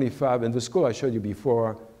 25, in the school I showed you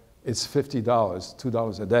before, it's $50,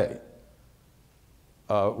 $2 a day,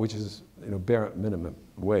 which is bare minimum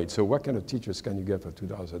wage. So what kind of teachers can you get for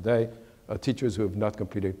 $2 a day? Teachers who have not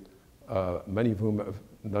completed, many of whom have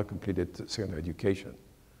not completed secondary education.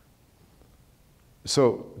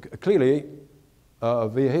 So clearly,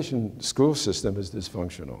 the Haitian school system is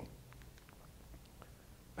dysfunctional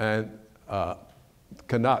and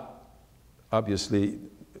cannot obviously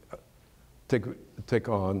take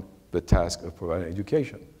on the task of providing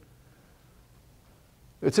education.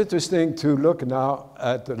 It's interesting to look now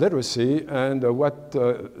at literacy, and what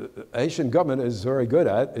the Haitian government is very good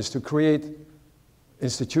at is to create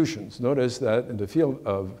institutions. Notice that in the field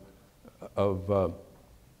of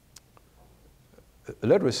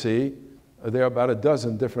literacy, there are about a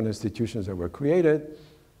dozen different institutions that were created.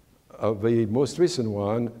 The most recent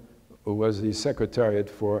one was the Secretariat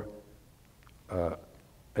for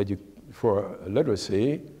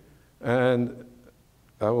literacy, and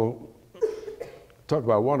I will talk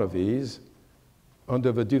about one of these.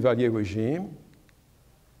 Under the Duvalier regime,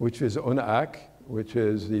 which is ONAC, which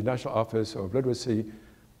is the National Office of Literacy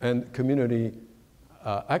and Community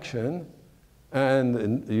Action,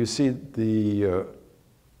 and you see the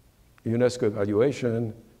UNESCO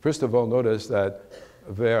evaluation. First of all, notice that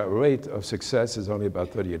their rate of success is only about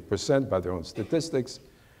 38% by their own statistics,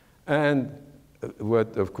 and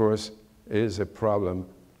what, of course, is a problem,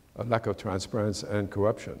 a lack of transparency and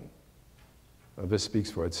corruption. This speaks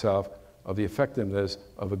for itself of the effectiveness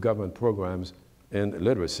of the government programs in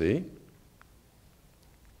literacy.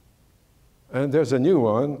 And there's a new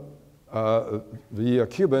one, the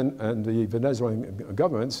Cuban and the Venezuelan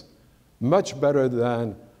governments, much better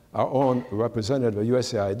than our own representative of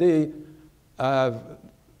USAID, have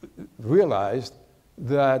realized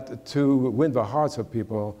that to win the hearts of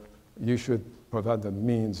people, you should provide them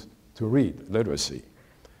means to read, literacy.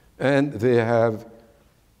 And they have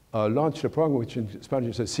launched a program which in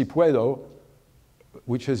Spanish is Si Puedo,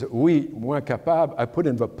 which is oui, moins capable. I put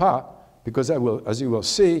in the pas because I will, as you will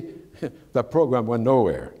see, that program went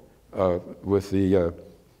nowhere with the,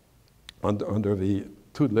 under the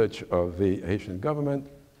tutelage of the Haitian government.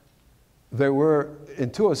 There were,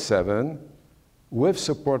 in 2007, with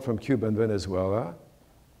support from Cuba and Venezuela,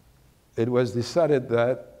 it was decided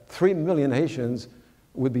that 3 million Haitians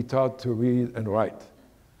would be taught to read and write.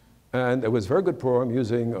 And it was a very good program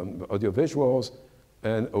using audiovisuals,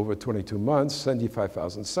 and over 22 months,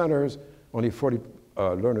 75,000 centers, only 40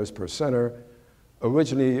 learners per center.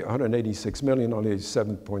 Originally 186 million, only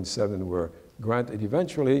 7.7 were granted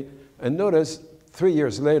eventually. And notice 3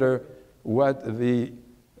 years later what the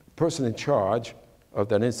person in charge of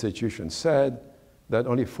that institution said, that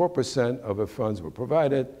only 4% of the funds were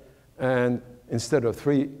provided, and instead of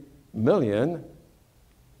 3 million,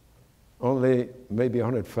 only maybe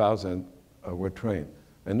 100,000 were trained.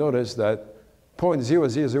 And notice that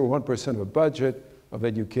 0.0001% of the budget of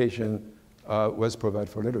education was provided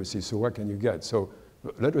for literacy. So what can you get? So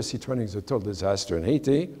literacy training is a total disaster in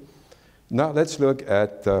Haiti. Now let's look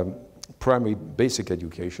at primary basic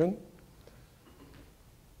education.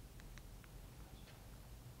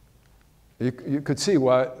 You could see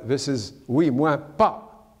why this is oui, moins pas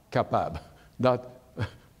capable, not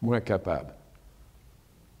moins capable.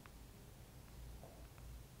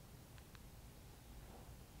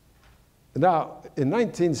 Now, in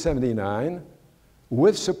 1979,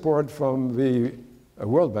 with support from the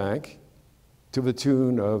World Bank to the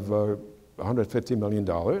tune of $150 million,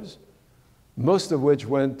 most of which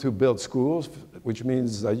went to build schools, which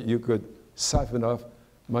means that you could siphon off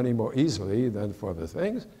money more easily than for other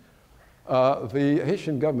things, the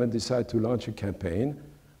Haitian government decided to launch a campaign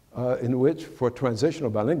in which, for transitional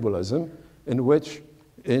bilingualism, in which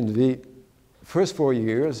in the first 4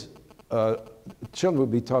 years, children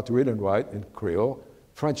would be taught to read and write in Creole,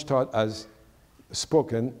 French taught as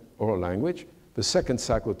spoken oral language. The second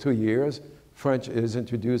cycle, 2 years, French is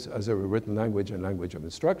introduced as a written language and language of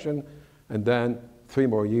instruction, and then 3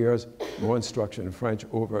 more years, more instruction in French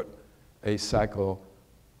over a cycle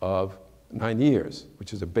of 9 years,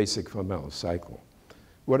 which is a basic fundamental cycle.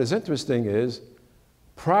 What is interesting is,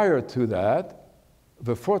 prior to that,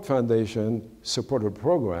 the Ford Foundation supported a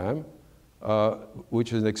program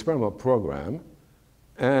which is an experimental program,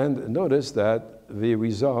 and notice that the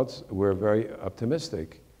results were very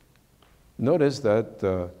optimistic. Notice that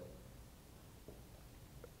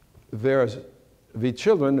there's the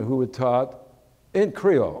children who were taught in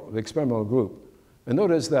Creole, the experimental group, and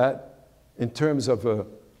notice that in terms of a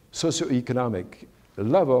socioeconomic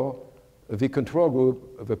level, the control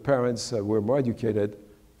group, the parents were more educated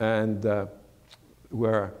and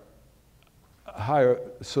were higher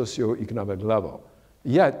socioeconomic level.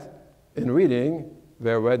 Yet, in reading,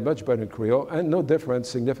 they read much better in Creole and no difference,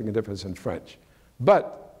 significant difference in French.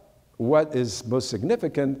 But what is most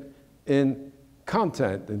significant in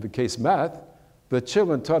content, in the case math, the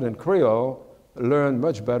children taught in Creole learned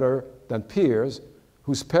much better than peers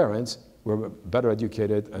whose parents were better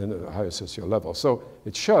educated and at a higher socio level. So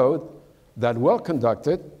it showed that well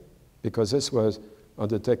conducted, because this was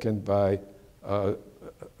undertaken by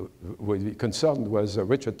the consultant was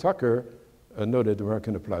Richard Tucker, a noted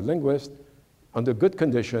American applied linguist. Under good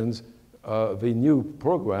conditions, the new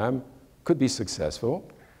program could be successful.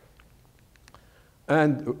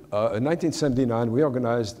 And in 1979, we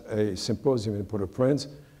organized a symposium in Port-au-Prince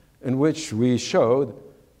in which we showed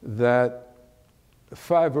that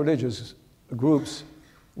 5 religious groups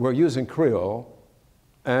were using Creole,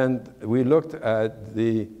 and we looked at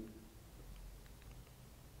the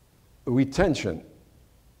retention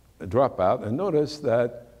dropout, and notice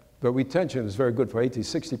that the retention is very good for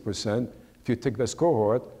 60%. If you take this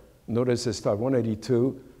cohort, notice it starts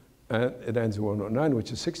 182 and it ends 109,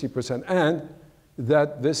 which is 60%, and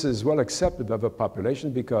that this is well accepted by the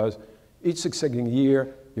population because each succeeding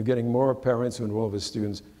year you're getting more parents who enroll the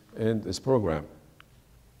students in this program.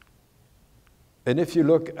 And if you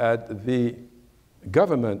look at the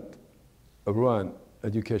government-run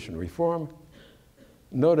education reform,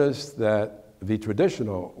 notice that the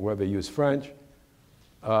traditional, where they use French,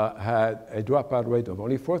 had a dropout rate of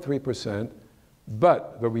only 43%,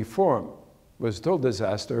 but the reform was a total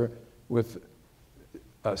disaster with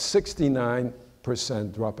a 69%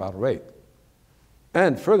 dropout rate.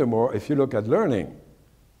 And furthermore, if you look at learning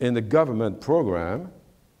in the government program,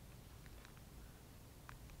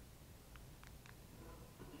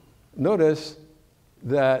 notice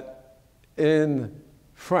that in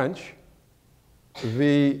French,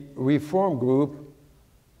 the reform group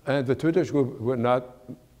and the traditional group were not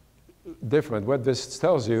different. What this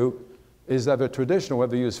tells you is that the traditional, where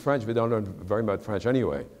they use French, they don't learn very much French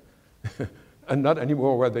anyway. And not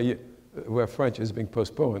anymore where French is being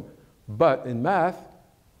postponed. But in math,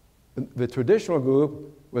 the traditional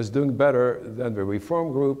group was doing better than the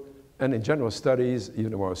reform group, and in general studies,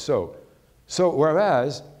 even more so. So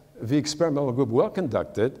whereas the experimental group, well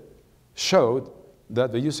conducted, showed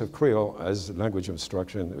that the use of Creole as language of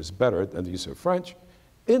instruction was better than the use of French,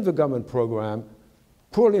 in the government program,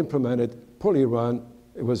 poorly implemented, poorly run,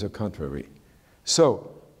 it was a contrary.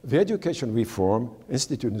 So the education reform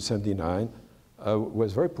instituted in 1979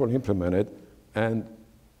 was very poorly implemented, and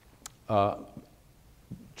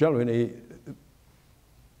generally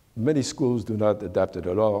many schools do not adapt it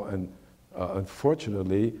at all, and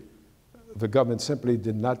unfortunately the government simply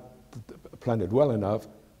did not plan it well enough,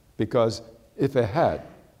 because if it had,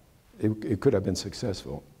 it could have been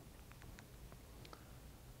successful.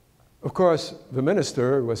 Of course, the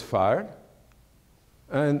minister was fired,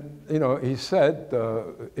 and he said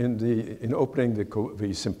in opening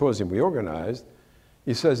the symposium we organized,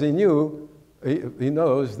 he says he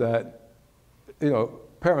knows that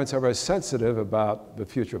parents are very sensitive about the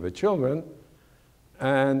future of the children,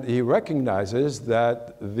 and he recognizes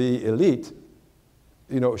that the elite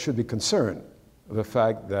should be concerned with the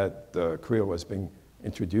fact that Creole was being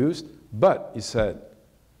introduced. But he said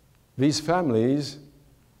these families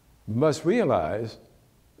must realize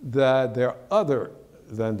that they're other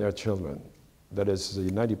than their children. That is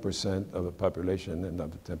the 90% of the population and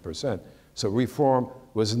not the 10%. So reform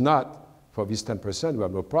was not for these 10% who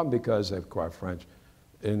have no problem because they acquire French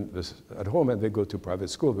at home and they go to private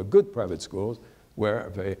school, the good private schools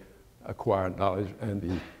where they acquire knowledge and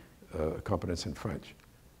the competence in French.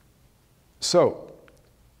 So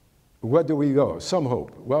where do we go? Some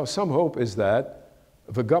hope. Well, some hope is that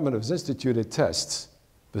the government has instituted tests,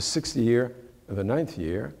 the 6th year and the 9th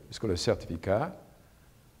year, it's called a certificat.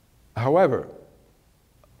 However,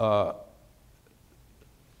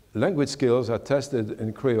 language skills are tested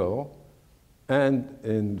in Creole and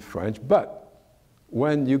in French, but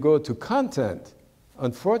when you go to content,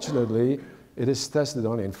 unfortunately, it is tested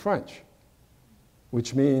only in French,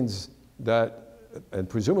 which means that, and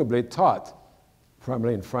presumably taught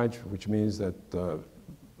primarily in French, which means that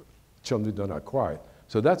children do not acquire it.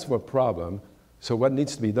 So that's the problem. So what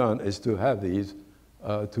needs to be done is to have these,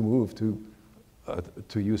 to move to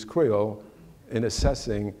use Creole in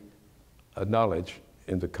assessing knowledge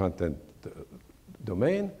in the content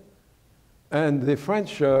domain. And the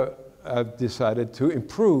French have decided to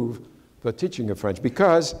improve the teaching of French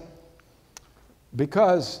because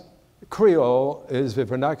Creole is the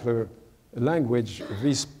vernacular language.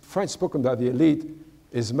 This French spoken by the elite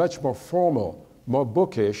is much more formal, more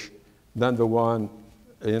bookish than the one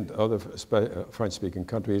in other French-speaking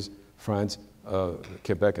countries, France,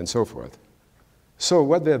 Quebec, and so forth. So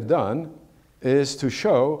what they've done is to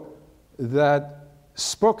show that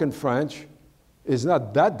spoken French is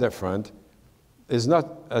not that different, is not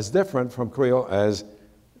as different from Creole as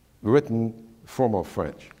written formal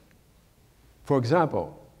French. For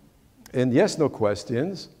example, in yes-no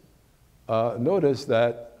questions, notice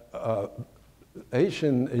that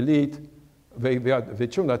Haitian elite, the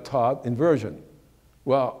children are taught inversion.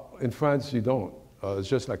 Well, in France, you don't. It's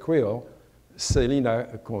just like Creole. Céline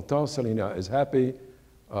est content, Céline is happy.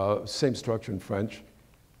 Same structure in French,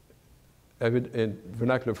 in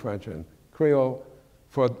vernacular French and Creole.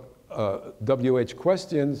 For WH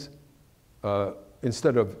questions,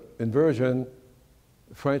 instead of inversion,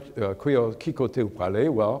 French, Creole, qui côté vous parlez?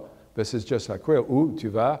 Well, this is just like Creole, où tu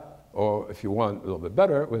vas? Or if you want a little bit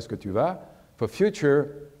better, où est-ce que tu vas? For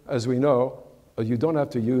future, as we know, you don't have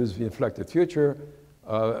to use the inflected future.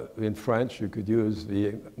 In French, you could use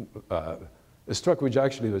the structure, which is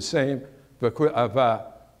actually the same. The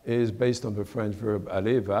va is based on the French verb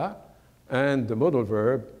aller, va. And the modal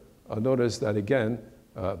verb, notice that again,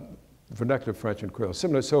 vernacular French and Creole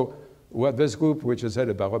similar. So what this group, which is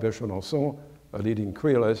headed by Robert Chenonceau, a leading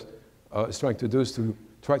Creolist, is trying to do is to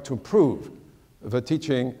try to improve the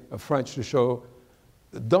teaching of French to show,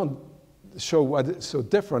 don't show what is so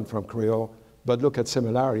different from Creole, but look at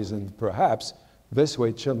similarities, and perhaps this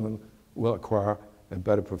way children will acquire a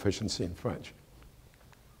better proficiency in French.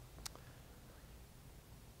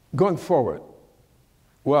 Going forward,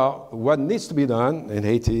 well, what needs to be done in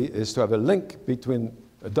Haiti is to have a link between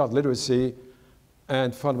adult literacy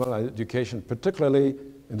and fundamental education, particularly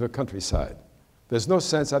in the countryside. There's no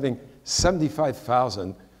sense having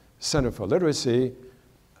 75,000 Center for Literacy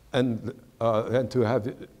and to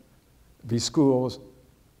have these schools,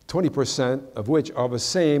 20% of which are the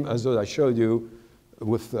same as those I showed you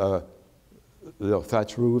with the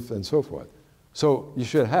thatch roof and so forth. So you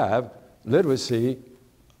should have literacy,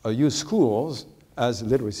 use schools as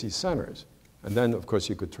literacy centers. And then, of course,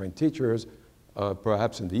 you could train teachers,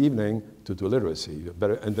 perhaps in the evening, to do literacy,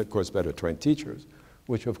 and of course, better trained teachers,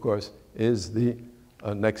 which, of course, is the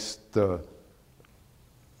next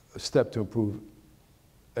step to improve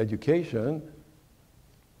education,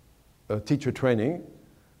 teacher training,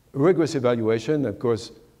 rigorous evaluation, of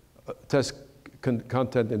course, test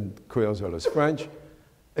content in Creole as well as French,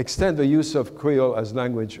 extend the use of Creole as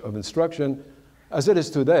language of instruction. As it is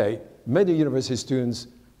today, many university students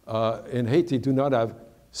in Haiti do not have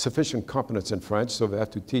sufficient competence in French, so they have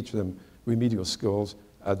to teach them remedial skills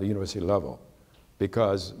at the university level,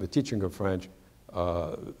 because the teaching of French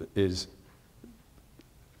is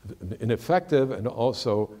ineffective, and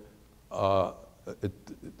also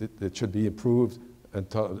it should be improved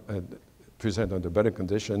and presented under better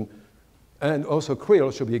condition. And also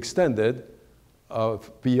Creole should be extended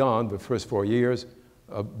beyond the first 4 years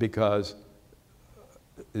because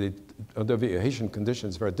under the Haitian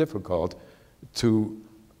conditions, it's very difficult to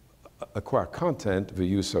acquire content the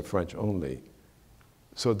use of French only.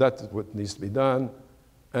 So that's what needs to be done,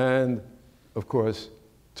 and of course,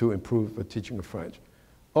 to improve the teaching of French.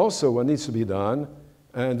 Also, what needs to be done,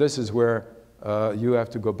 and this is where you have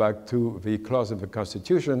to go back to the clause in the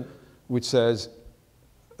Constitution, which says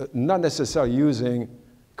not necessarily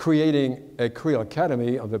creating a Creole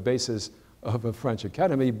Academy on the basis of a French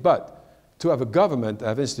Academy, but to have a government,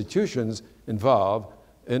 have institutions involved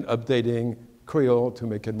in updating Creole to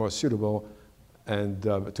make it more suitable and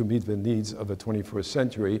to meet the needs of the 21st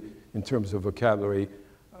century in terms of vocabulary,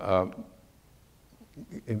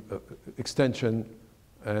 extension,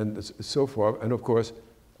 and so forth, and of course,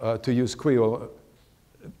 to use Creole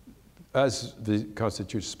as the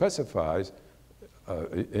Constitution specifies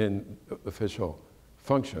in official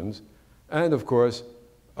functions. And of course,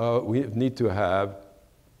 we need to have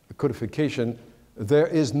a codification. There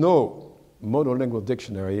is no monolingual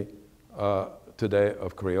dictionary today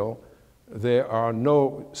of Creole. There are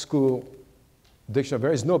no school dictionary.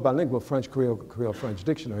 There is no bilingual Creole-French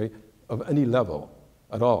dictionary of any level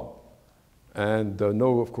at all. And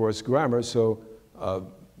no, of course, grammar. So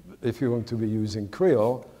if you're going to be using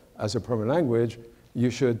Creole as a permanent language, you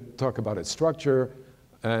should talk about its structure,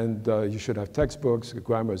 and you should have textbooks,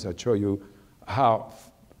 grammars that show you how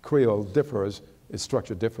Creole differs, its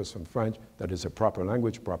structure differs from French, that is a proper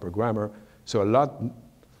language, proper grammar. So a lot,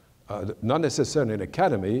 not necessarily an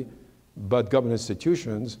academy, but government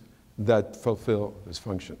institutions that fulfill this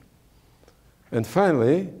function. And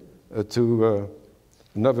finally, to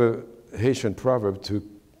another Haitian proverb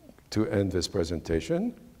to end this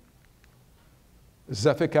presentation.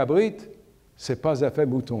 Ça fait cabrit, c'est pas ça fait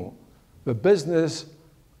mouton. The business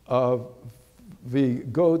of the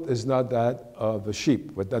goat is not that of the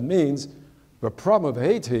sheep. What that means, the problem of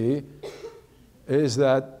Haiti is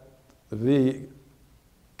that the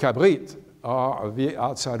cabrit are the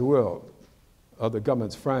outside world, of the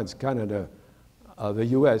governments, France, Canada, the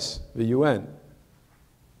US, the UN.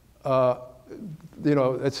 You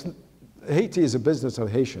know, Haiti is a business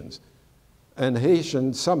of Haitians. And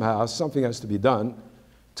Haitians, somehow, something has to be done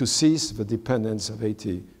to cease the dependence of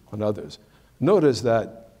Haiti on others. Notice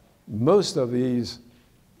that most of these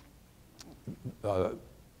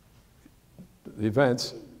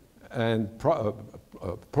events and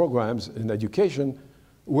programs in education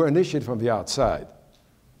were initiated from the outside.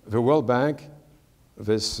 The World Bank,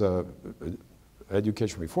 this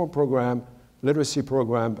education reform program, literacy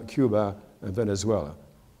program, Cuba, and Venezuela.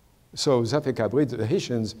 So, Zafé Cabrit, the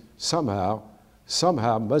Haitians somehow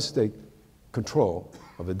must take control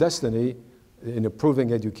of the destiny in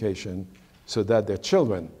improving education so that their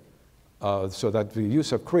children, so that the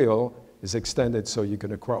use of Creole is extended so you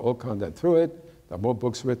can acquire all content through it, there are more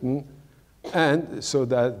books written, and so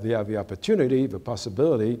that they have the opportunity, the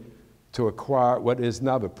possibility to acquire what is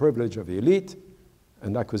now the privilege of the elite,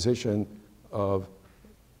 an acquisition of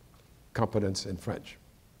competence in French.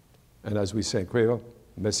 And as we say in Creole,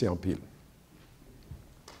 merci en pile.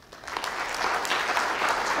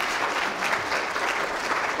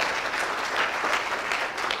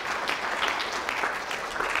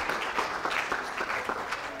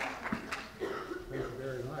 Thank you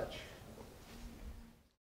very much.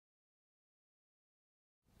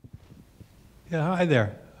 Yeah, hi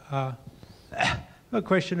there. A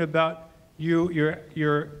question about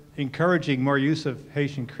you're encouraging more use of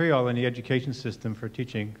Haitian Creole in the education system for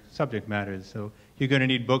teaching subject matters. So you're going to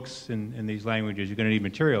need books in these languages. You're going to need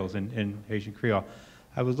materials in Haitian Creole.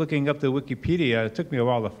 I was looking up the Wikipedia. It took me a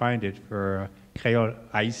while to find it for Creole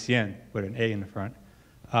Haitien with an A in the front.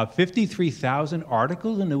 53,000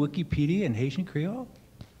 articles in the Wikipedia in Haitian Creole?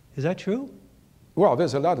 Is that true? Well,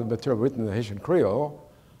 there's a lot of material written in Haitian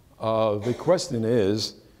Creole. The question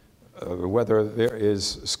is whether there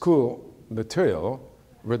is school material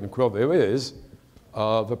written in Creole. There is.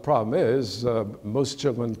 The problem is most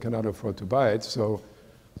children cannot afford to buy it, so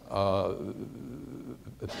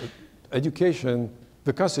education,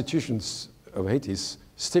 the constitutions of Haiti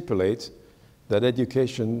stipulates that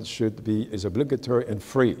education is obligatory and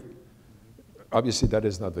free. Obviously, that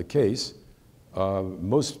is not the case.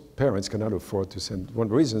 Most parents cannot afford to send. One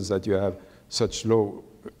reason is that you have such low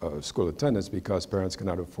school attendance because parents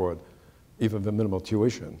cannot afford even the minimal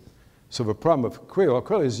tuition. So the problem of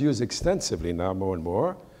Creole is used extensively now, more and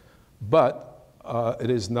more, but it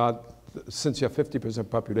is not, since you have 50%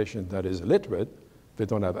 population that is illiterate, they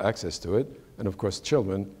don't have access to it, and of course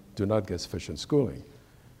children do not get sufficient schooling.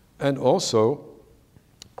 And also,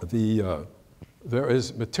 there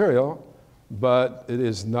is material, but it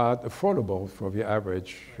is not affordable for the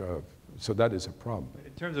average, so that is a problem.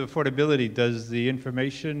 In terms of affordability, does the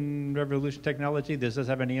information revolution technology, does this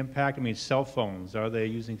have any impact? I mean, cell phones, are they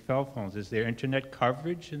using cell phones? Is there internet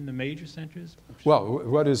coverage in the major centers? Well,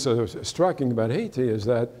 what is striking about Haiti is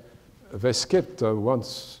that they skipped one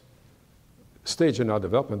stage in our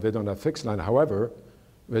development. They don't have fixed line. However,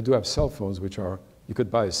 they do have cell phones, which are, you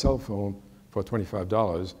could buy a cell phone for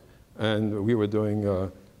 $25. And we were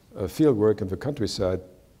doing field work in the countryside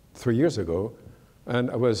 3 years ago,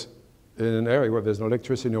 and I was in an area where there's no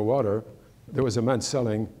electricity or water. There was a man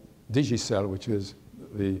selling Digicel, which is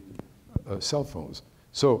the cell phones.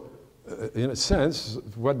 So in a sense,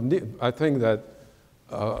 I think that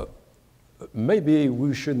maybe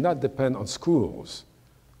we should not depend on schools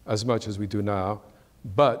as much as we do now,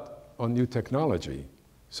 but on new technology.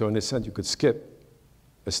 So in a sense, you could skip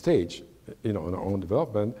a stage, in our own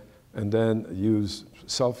development, and then use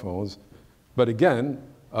cell phones. But again,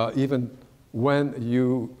 even when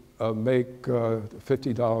you make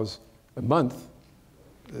 $50 a month,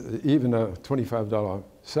 even a $25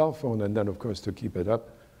 cell phone, and then of course to keep it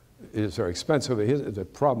up is very expensive. The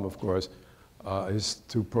problem, of course, is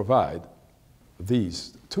to provide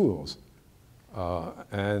these tools.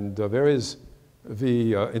 And there is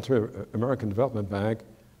the Inter-American Development Bank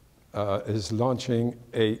is launching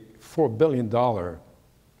a $4 billion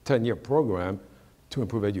 10-year program to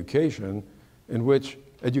improve education, in which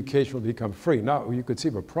education will become free. Now, you could see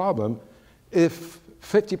the problem if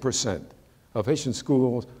 50% of Haitian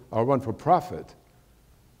schools are run for profit.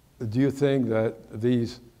 Do you think that the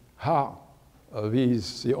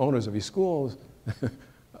owners of these schools,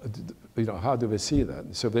 how do they see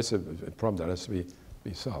that? So this is a problem that has to be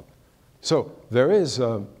solved. So there is,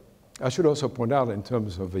 I should also point out in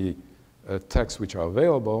terms of the texts which are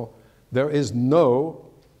available, there's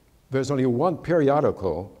only one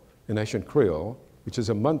periodical in Haitian Creole, which is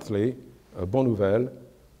a monthly, Bon Nouvelle,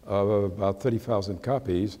 of about 30,000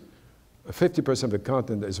 copies. 50% of the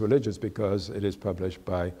content is religious because it is published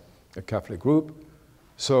by a Catholic group.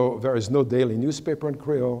 So there is no daily newspaper in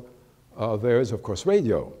Creole. There is, of course,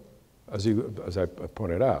 radio, as I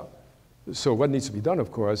pointed out. So what needs to be done,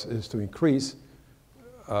 of course, is to increase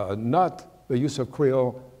not the use of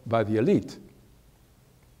Creole by the elite,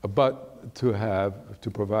 but to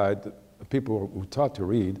provide people who are taught to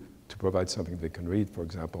read, to provide something they can read, for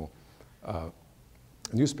example,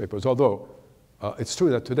 newspapers. Although it's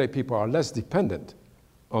true that today people are less dependent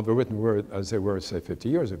on the written word as they were, say, 50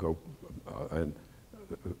 years ago. And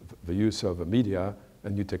the use of the media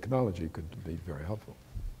and new technology could be very helpful.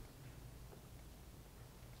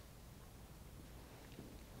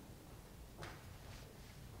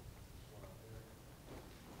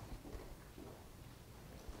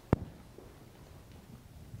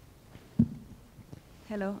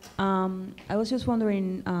 Hello. I was just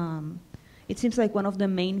wondering, it seems like one of the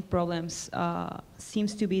main problems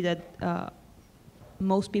seems to be that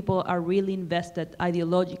most people are really invested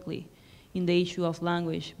ideologically in the issue of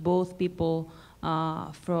language, both people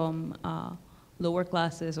from lower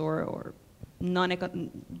classes or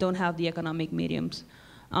don't have the economic mediums,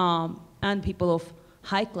 and people of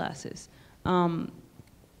high classes. How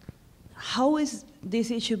is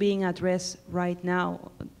this issue being addressed right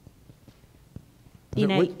now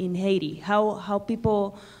in Haiti? How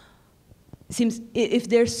people, seems, if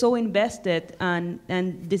they're so invested, and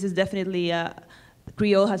this is definitely,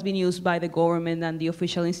 Creole has been used by the government and the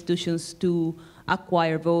official institutions to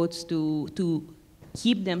acquire votes, to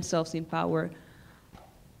keep themselves in power.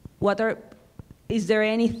 Is there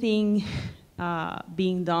anything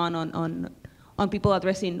being done on on people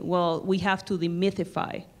addressing, well, we have to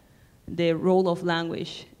demythify the role of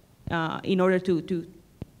language in order to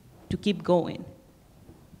keep going.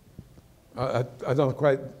 I don't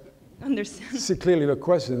quite Understand. see clearly the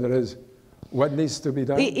question. That is, what needs to be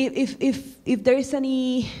done? If there is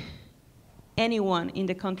anyone in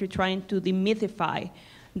the country trying to demythify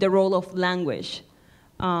the role of language,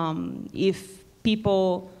 if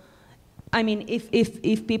people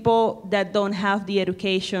that don't have the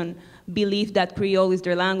education believe that Creole is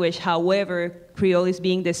their language, however, Creole is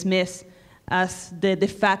being dismissed as the de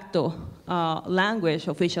facto language,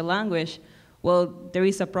 official language, well, there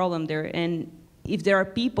is a problem there. And if there are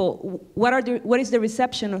people, what is the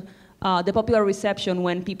reception, the popular reception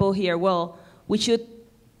when people hear, well, we should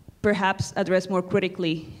perhaps address more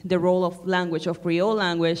critically the role of language, of Creole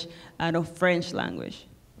language and of French language?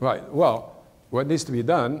 Right. Well, what needs to be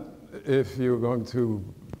done if you're going to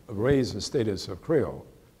raise the status of Creole,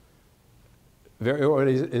 there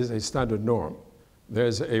already is a standard norm.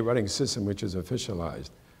 There's a writing system which is officialized.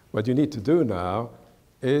 What you need to do now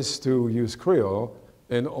is to use Creole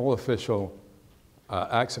in all official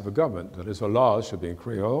acts of the government. That is, the laws should be in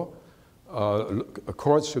Creole,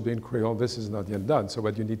 courts should be in Creole. This is not yet done. So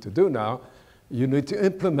what you need to do now, you need to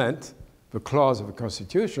implement the clause of the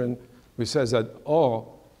Constitution which says that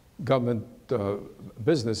all government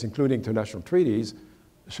business, including international treaties,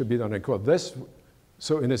 should be done in Creole.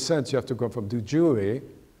 So in a sense, you have to go from de jure,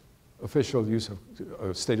 official use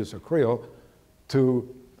of status of Creole,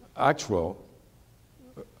 to actual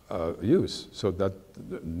use. So that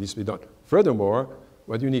needs to be done. Furthermore,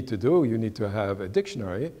 what you need to do, you need to have a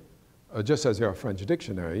dictionary, just as there are French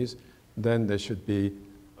dictionaries, then there should be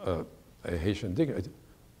a Haitian dictionary.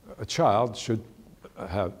 A child should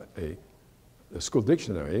have a school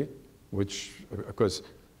dictionary, which, of course,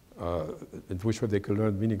 in which they can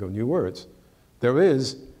learn the meaning of new words. There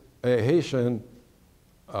is a Haitian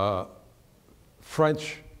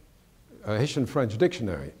French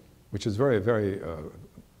dictionary, which is very, very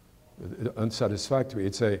unsatisfactory.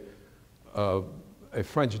 It's a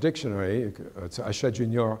French dictionary. It's Achat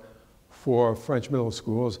Junior for French middle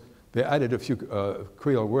schools. They added a few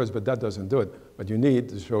Creole words, but that doesn't do it. But you need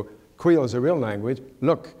to show Creole is a real language.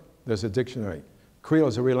 Look, there's a dictionary. Creole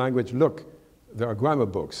is a real language. Look, there are grammar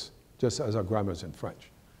books, just as are grammars in French.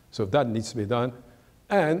 So that needs to be done.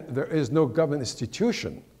 And there is no government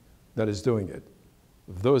institution that is doing it.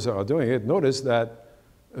 Those that are doing it, notice that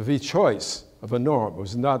the choice of a norm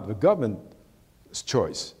was not the government's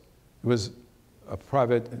choice. It was a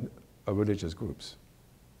private and religious groups.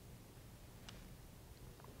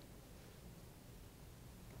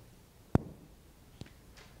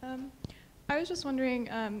 I was just wondering,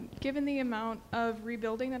 given the amount of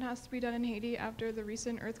rebuilding that has to be done in Haiti after the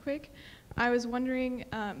recent earthquake, I was wondering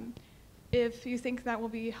if you think that will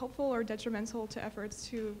be helpful or detrimental to efforts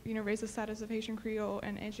to, raise the status of Haitian Creole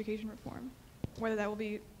and education reform, whether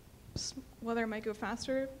it might go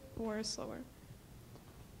faster or slower.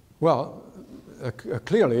 Well,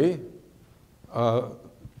 clearly,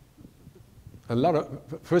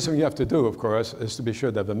 first thing you have to do, of course, is to be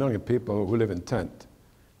sure that the million people who live in tent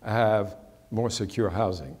have more secure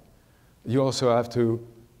housing. You also have to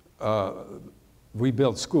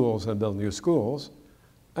rebuild schools and build new schools.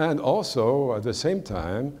 And also, at the same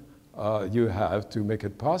time, you have to make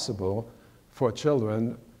it possible for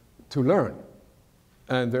children to learn.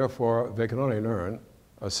 And therefore, they can only learn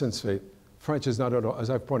since French is not, as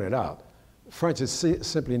I've pointed out, French is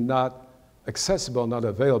simply not accessible, not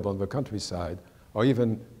available in the countryside, or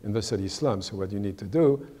even in the city slums. So what you need to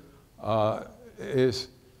do is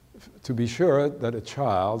to be sure that a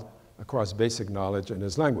child acquires basic knowledge in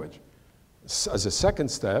his language. As a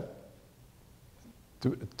second step,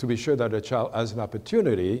 to be sure that a child has an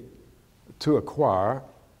opportunity to acquire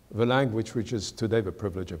the language which is today the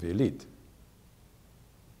privilege of the elite.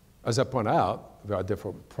 As I point out, there are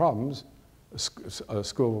different problems, a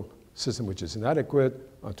school system which is inadequate,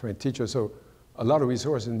 untrained teachers, so a lot of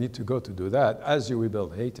resources need to go to do that as you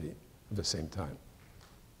rebuild Haiti at the same time.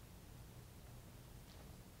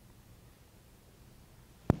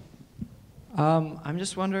 I'm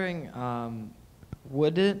just wondering,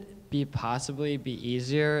 would it possibly be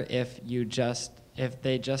easier if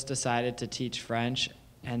they just decided to teach French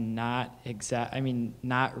and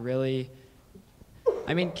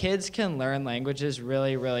kids can learn languages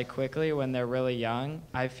really, really quickly when they're really young.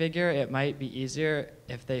 I figure it might be easier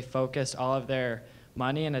if they focused all of their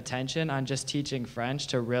money and attention on just teaching French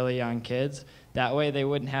to really young kids. That way they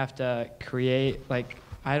wouldn't have to create,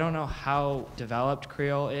 I don't know how developed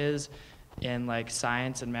Creole is in like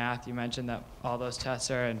science and math, you mentioned that all those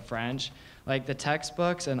tests are in French. Like the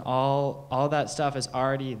textbooks and all that stuff is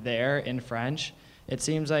already there in French. It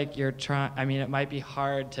seems like you're trying, I mean, it might be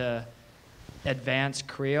hard to advance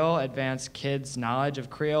Creole, advance kids' knowledge of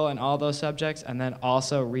Creole and all those subjects, and then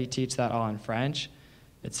also reteach that all in French.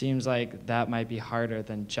 It seems like that might be harder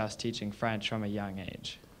than just teaching French from a young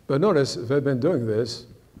age. But notice, they've been doing this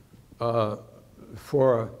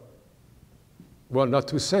for, well, not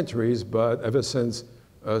 2 centuries, but ever since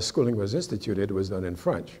schooling was instituted, it was done in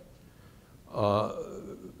French.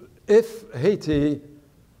 If Haiti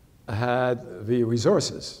had the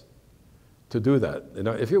resources to do that, you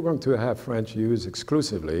know, if you're going to have French used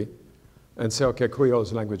exclusively and say, okay, Creole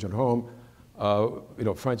is language at home, you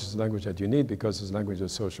know, French is the language that you need because it's a language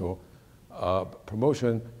of social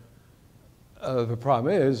promotion. The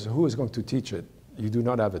problem is, who is going to teach it? You do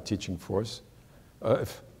not have a teaching force.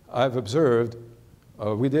 If I've observed,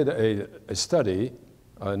 we did a study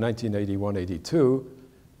in 1981-82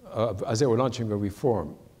 as they were launching a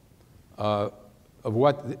reform of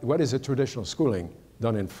what is a traditional schooling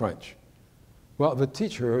done in French. Well, the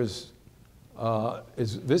teachers,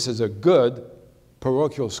 this is a good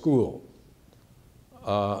parochial school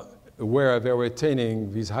where they're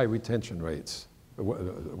attaining these high retention rates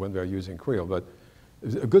when they're using Creole. But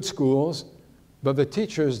good schools, but the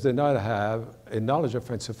teachers did not have a knowledge of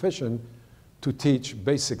French sufficient to teach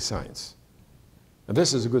basic science. And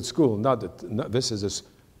this is a good school, this is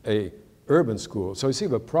a urban school. So you see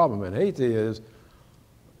the problem in Haiti is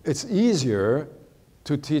it's easier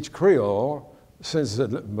to teach Creole since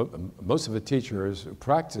most of the teachers who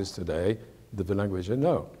practice today the language they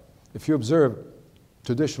know. If you observe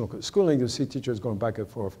traditional schooling, you see teachers going back and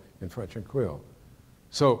forth in French and Creole.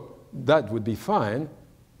 So that would be fine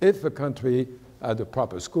if the country had the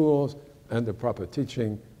proper schools and the proper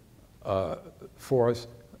teaching force,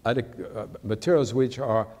 materials which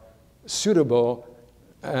are suitable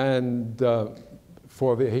and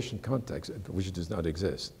for the Haitian context, which does not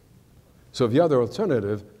exist. So the other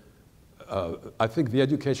alternative, I think the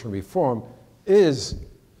education reform is,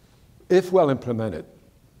 if well implemented,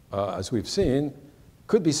 as we've seen,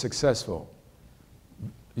 could be successful.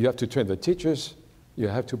 You have to train the teachers, you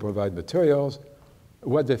have to provide materials.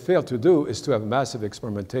 What they failed to do is to have massive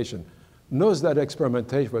experimentation. Notice that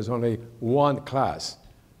experimentation was only 1 class.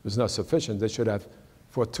 It was not sufficient. They should have,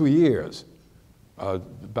 for 2 years,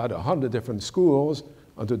 about 100 different schools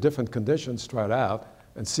under different conditions, try it out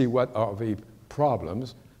and see what are the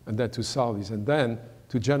problems, and then to solve these, and then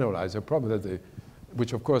to generalize a problem that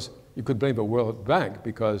which of course you could blame the World Bank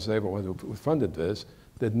because they were the ones who funded this,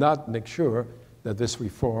 did not make sure that this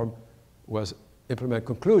reform was implemented.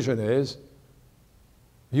 Conclusion is,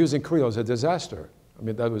 using Creole is a disaster. I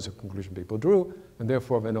mean, that was a conclusion people drew, and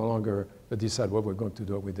therefore they no longer decide what we're going to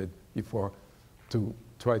do what we did before to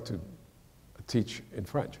try to teach in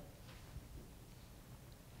French.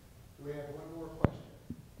 We have one more question.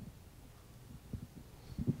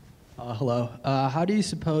 Hello. How do you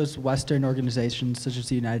suppose Western organizations such as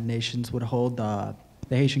the United Nations would hold the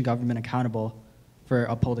Haitian government accountable for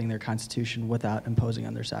upholding their constitution without imposing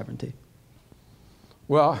on their sovereignty?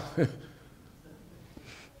 Well,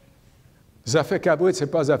 ça fait cabrit, c'est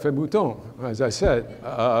pas ça fait mouton, as I said.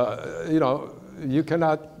 You know, you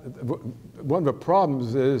cannot, one of the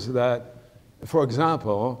problems is that, for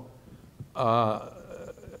example,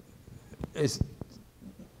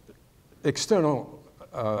 external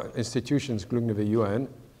institutions, including the UN,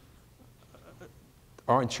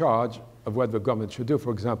 are in charge of what the government should do.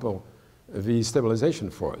 For example, the stabilization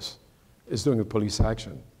force is doing a police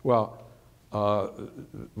action. Well,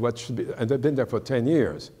 what should be, and they've been there for 10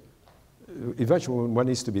 years. Eventually, what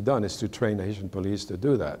needs to be done is to train the Haitian police to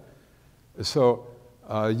do that. So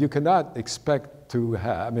you cannot expect to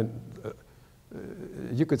have, I mean,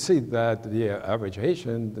 you could see that the average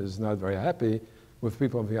Haitian is not very happy with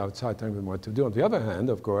people on the outside telling them what to do. On the other hand,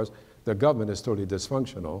 of course, the government is totally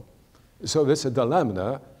dysfunctional. So there's a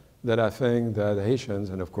dilemma that I think that Haitians,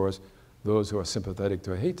 and of course, those who are sympathetic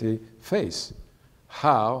to Haiti, face.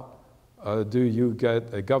 How do you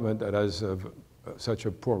get a government that has such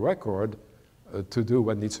a poor record to do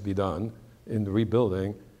what needs to be done in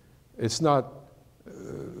rebuilding? It's not,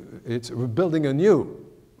 it's rebuilding anew.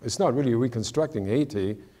 It's not really reconstructing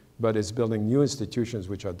Haiti, but it's building new institutions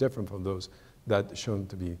which are different from those that shown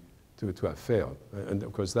to have failed. And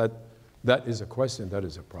of course, that is a question, that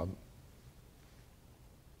is a problem.